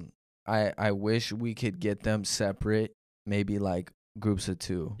 I wish we could get them separate, maybe like groups of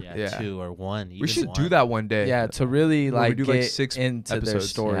two. Yeah, Yeah. 2 or 1. We even should do one. that one day. Yeah, to really Where we like do, get like, 6 into their episodes.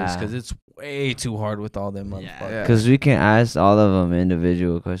 stories Yeah. because it's way too hard with all them motherfuckers. Yeah. Because we can ask all of them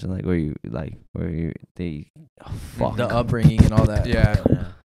individual questions like they fuck. The upbringing and all that. Yeah. Yeah.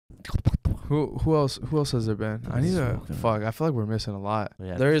 Who else has there been? I need to fuck. I feel like we're missing a lot. We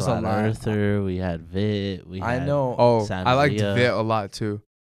had There is a Flat lot. Earther, we had Vit, we I had know. Oh, Sam I liked Zia. Vit a lot too.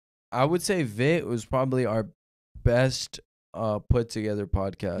 I would say Vit was probably our best put together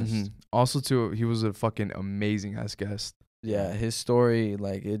podcast. Mhm. Also, too, he was a fucking amazing ass guest. Yeah, his story,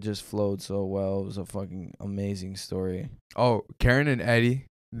 like, it just flowed so well. It was a fucking amazing story. Oh, Karen and Eddie,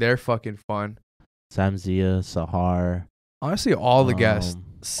 they're fucking fun. Sam Zia, Sahar. Honestly, all the guests.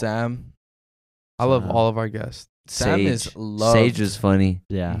 Sam. I love Sam. all of our guests. Sam Sage. is loved. Sage was funny.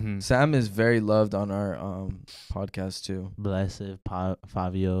 Yeah. Mhm. Sam is very loved on our podcast too. Blessed,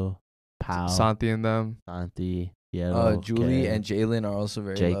 Fabio, Pau, Santi and them. Santi, Yellow, Julie Karen. and Jalen are also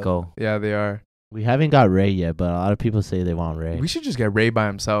very loved. Jaco. Yeah, they are. We haven't got Ray yet, but a lot of people say they want Ray. We should just get Ray by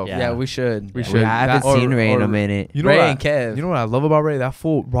himself. Yeah. Yeah, we should. We Yeah, should. I haven't That- seen Ray in or- a minute. You know Ray what? and Kev. You know what I love about Ray? That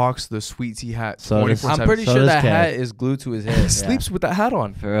fool rocks the Sweetea hat. So does- 24/7. I'm pretty So sure does that Kev. hat is glued to his He head. sleeps with that hat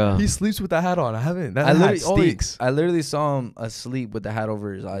on. For real. He sleeps with that hat on. I haven't. That I hat literally, stinks. I literally saw him asleep with the hat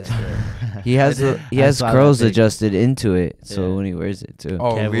over his eyes. He has I has saw that curls thing. adjusted into it, so Yeah. when he wears it too.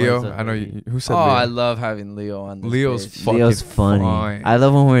 Oh, Kev Leo. was a I know hoodie. who said Oh, Leo. I love having Leo on this Leo's page. fucking Leo's funny. fine. I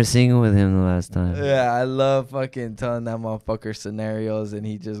love when we were singing with him the last time. Yeah, I love fucking telling that motherfucker scenarios and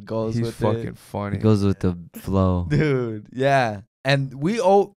he just goes He's with fucking it. funny. It goes with the flow. Dude, yeah. And we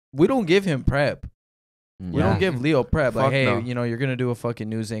don't give him prep. We Yeah. don't give Leo prep. Like, Fuck hey, no. you're gonna do a fucking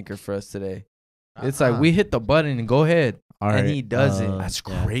news anchor for us today. It's Uh-uh. like we hit the button and go ahead. All and right, he does it. That's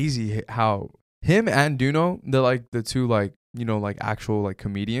yeah. crazy how him and Duno, they're like the two like like actual like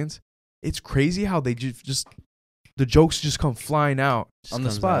comedians. It's crazy how they just the jokes just come flying out. Just on the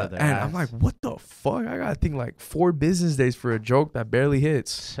comes spot. out of their And I'm like, ass. what the fuck? I gotta think like 4 business days for a joke that barely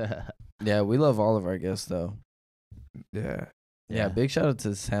hits. Yeah, we love all of our guests though. Yeah. Yeah, big shout out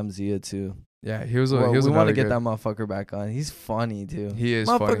to Sam Zia too. Yeah, he was Well, he was we want to another get good- that motherfucker back on. He's funny too. He is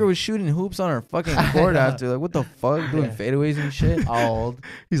Motherfucker funny. was shooting hoops on our fucking court after. Like, what the fuck? Doing Yeah. fadeaways and shit. Old.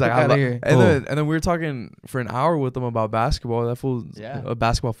 He's like, Fuck I outta lo- here. and then we were talking for an hour with him about basketball. That fool's Yeah. a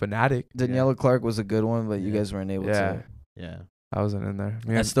basketball fanatic. Daniela Clark was a good one, but you Yeah. guys weren't able Yeah, to. Yeah. I wasn't in there.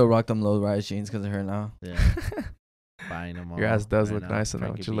 I still rock them low rise jeans because of her now. Yeah. Buying them all. Your ass does right look now. nice in there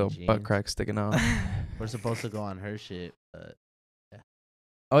Frankie with your B little butt jeans. crack sticking out. We're supposed to go on her shit, but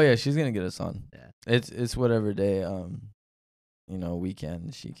Oh yeah, she's gonna get us on. Yeah. It's whatever day we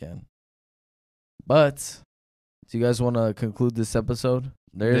can, she can. But do you guys want to conclude this episode?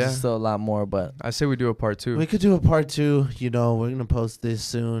 There is Yeah. still a lot more, but I say we do a part 2. we could do a part 2. We're gonna post this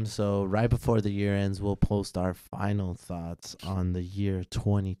soon, so right before the year ends, we'll post our final thoughts on the year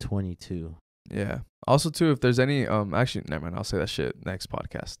 2022. Yeah. Also, too, if there's any actually, never mind. I'll say that shit next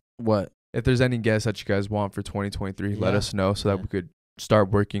podcast. what? If there's any guests that you guys want for 2023, let Yeah. us know so that Yeah. we could start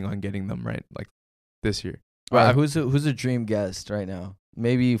working on getting them right, like this year. All right, Right. who's a dream guest right now?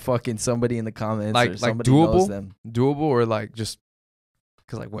 Maybe fucking somebody in the comments Like- or like somebody knows doable? them. Doable or like just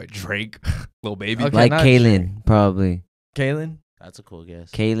because like what Drake, Lil Baby. Okay, Like not Kaylin, probably. Kaylin? That's a cool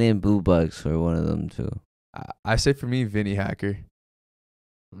guess. Kaylin Boo Bugs for one of them too. I say for me, Vinny Hacker.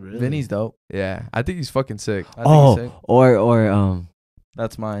 Really? Vinny's dope. Yeah, I think he's fucking sick. I think he's sick. or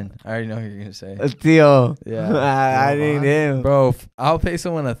That's mine. I already know who you're gonna say. Theo. Yeah. I need him. Bro, I'll pay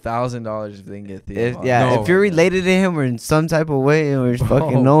someone $1,000 if they can get Theo. on. No. If you're related to him or in some type of way, or Bro.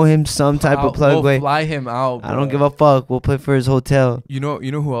 fucking know him some type of plug we'll way, fly him out. I don't give a fuck. We'll pay for his hotel. You know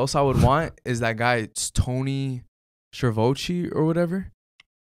who else I would want is that guy. It's Tony Stravoci or whatever.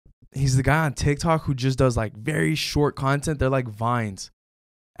 He's the guy on TikTok who just does like very short content. They're like vines,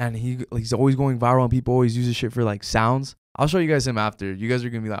 and he's always going viral, and people always use his shit for like sounds. I'll show you guys him after. You guys are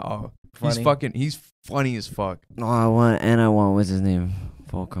gonna be like, oh, Funny. he's funny as fuck. No, I want what's his name?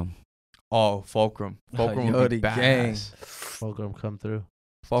 Fulcrum. Oh, Fulcrum. Fulcrum would be Yodi gang. badass. Fulcrum come through.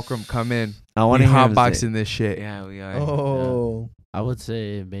 Fulcrum, come in. I We want to hear him say- hotboxing this shit. Yeah, we are. Oh, I would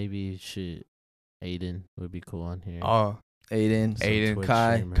say maybe Aiden would be cool on here. Oh, Aiden. Some Aiden, Twitch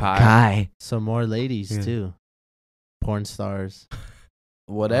Kai. streamer. Kai. Some more ladies Yeah. too. Porn stars.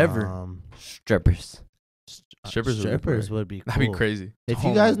 Whatever. Strippers. Strippers would be would be cool. that'd be crazy. If Oh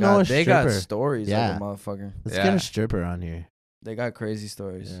you guys my know God, a they stripper, got stories Yeah. like a motherfucker. let's get Yeah. a stripper on here. They got crazy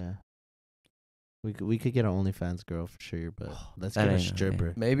stories. Yeah. We could get an OnlyFans girl for sure, but let's That get a ain't no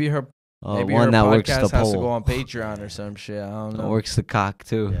stripper. Maybe her Maybe her one that works podcast the has to go pole. on Patreon or some shit. I don't know. Works the cock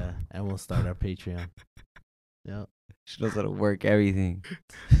too. Yeah, and we'll start our Patreon. Yep. She knows how to work everything.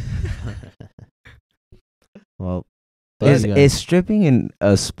 Well, Is stripping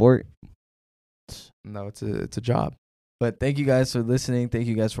a sport? No, it's a job. But thank you guys for listening. Thank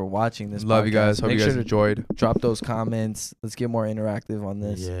you guys for watching this. Love you guys. podcast. Hope Make you guys sure to enjoyed. drop those comments. Let's get more interactive on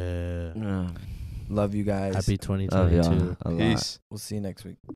this. yeah. Love you guys. Happy Love y'all 2022. a lot. Peace. We'll see you next week.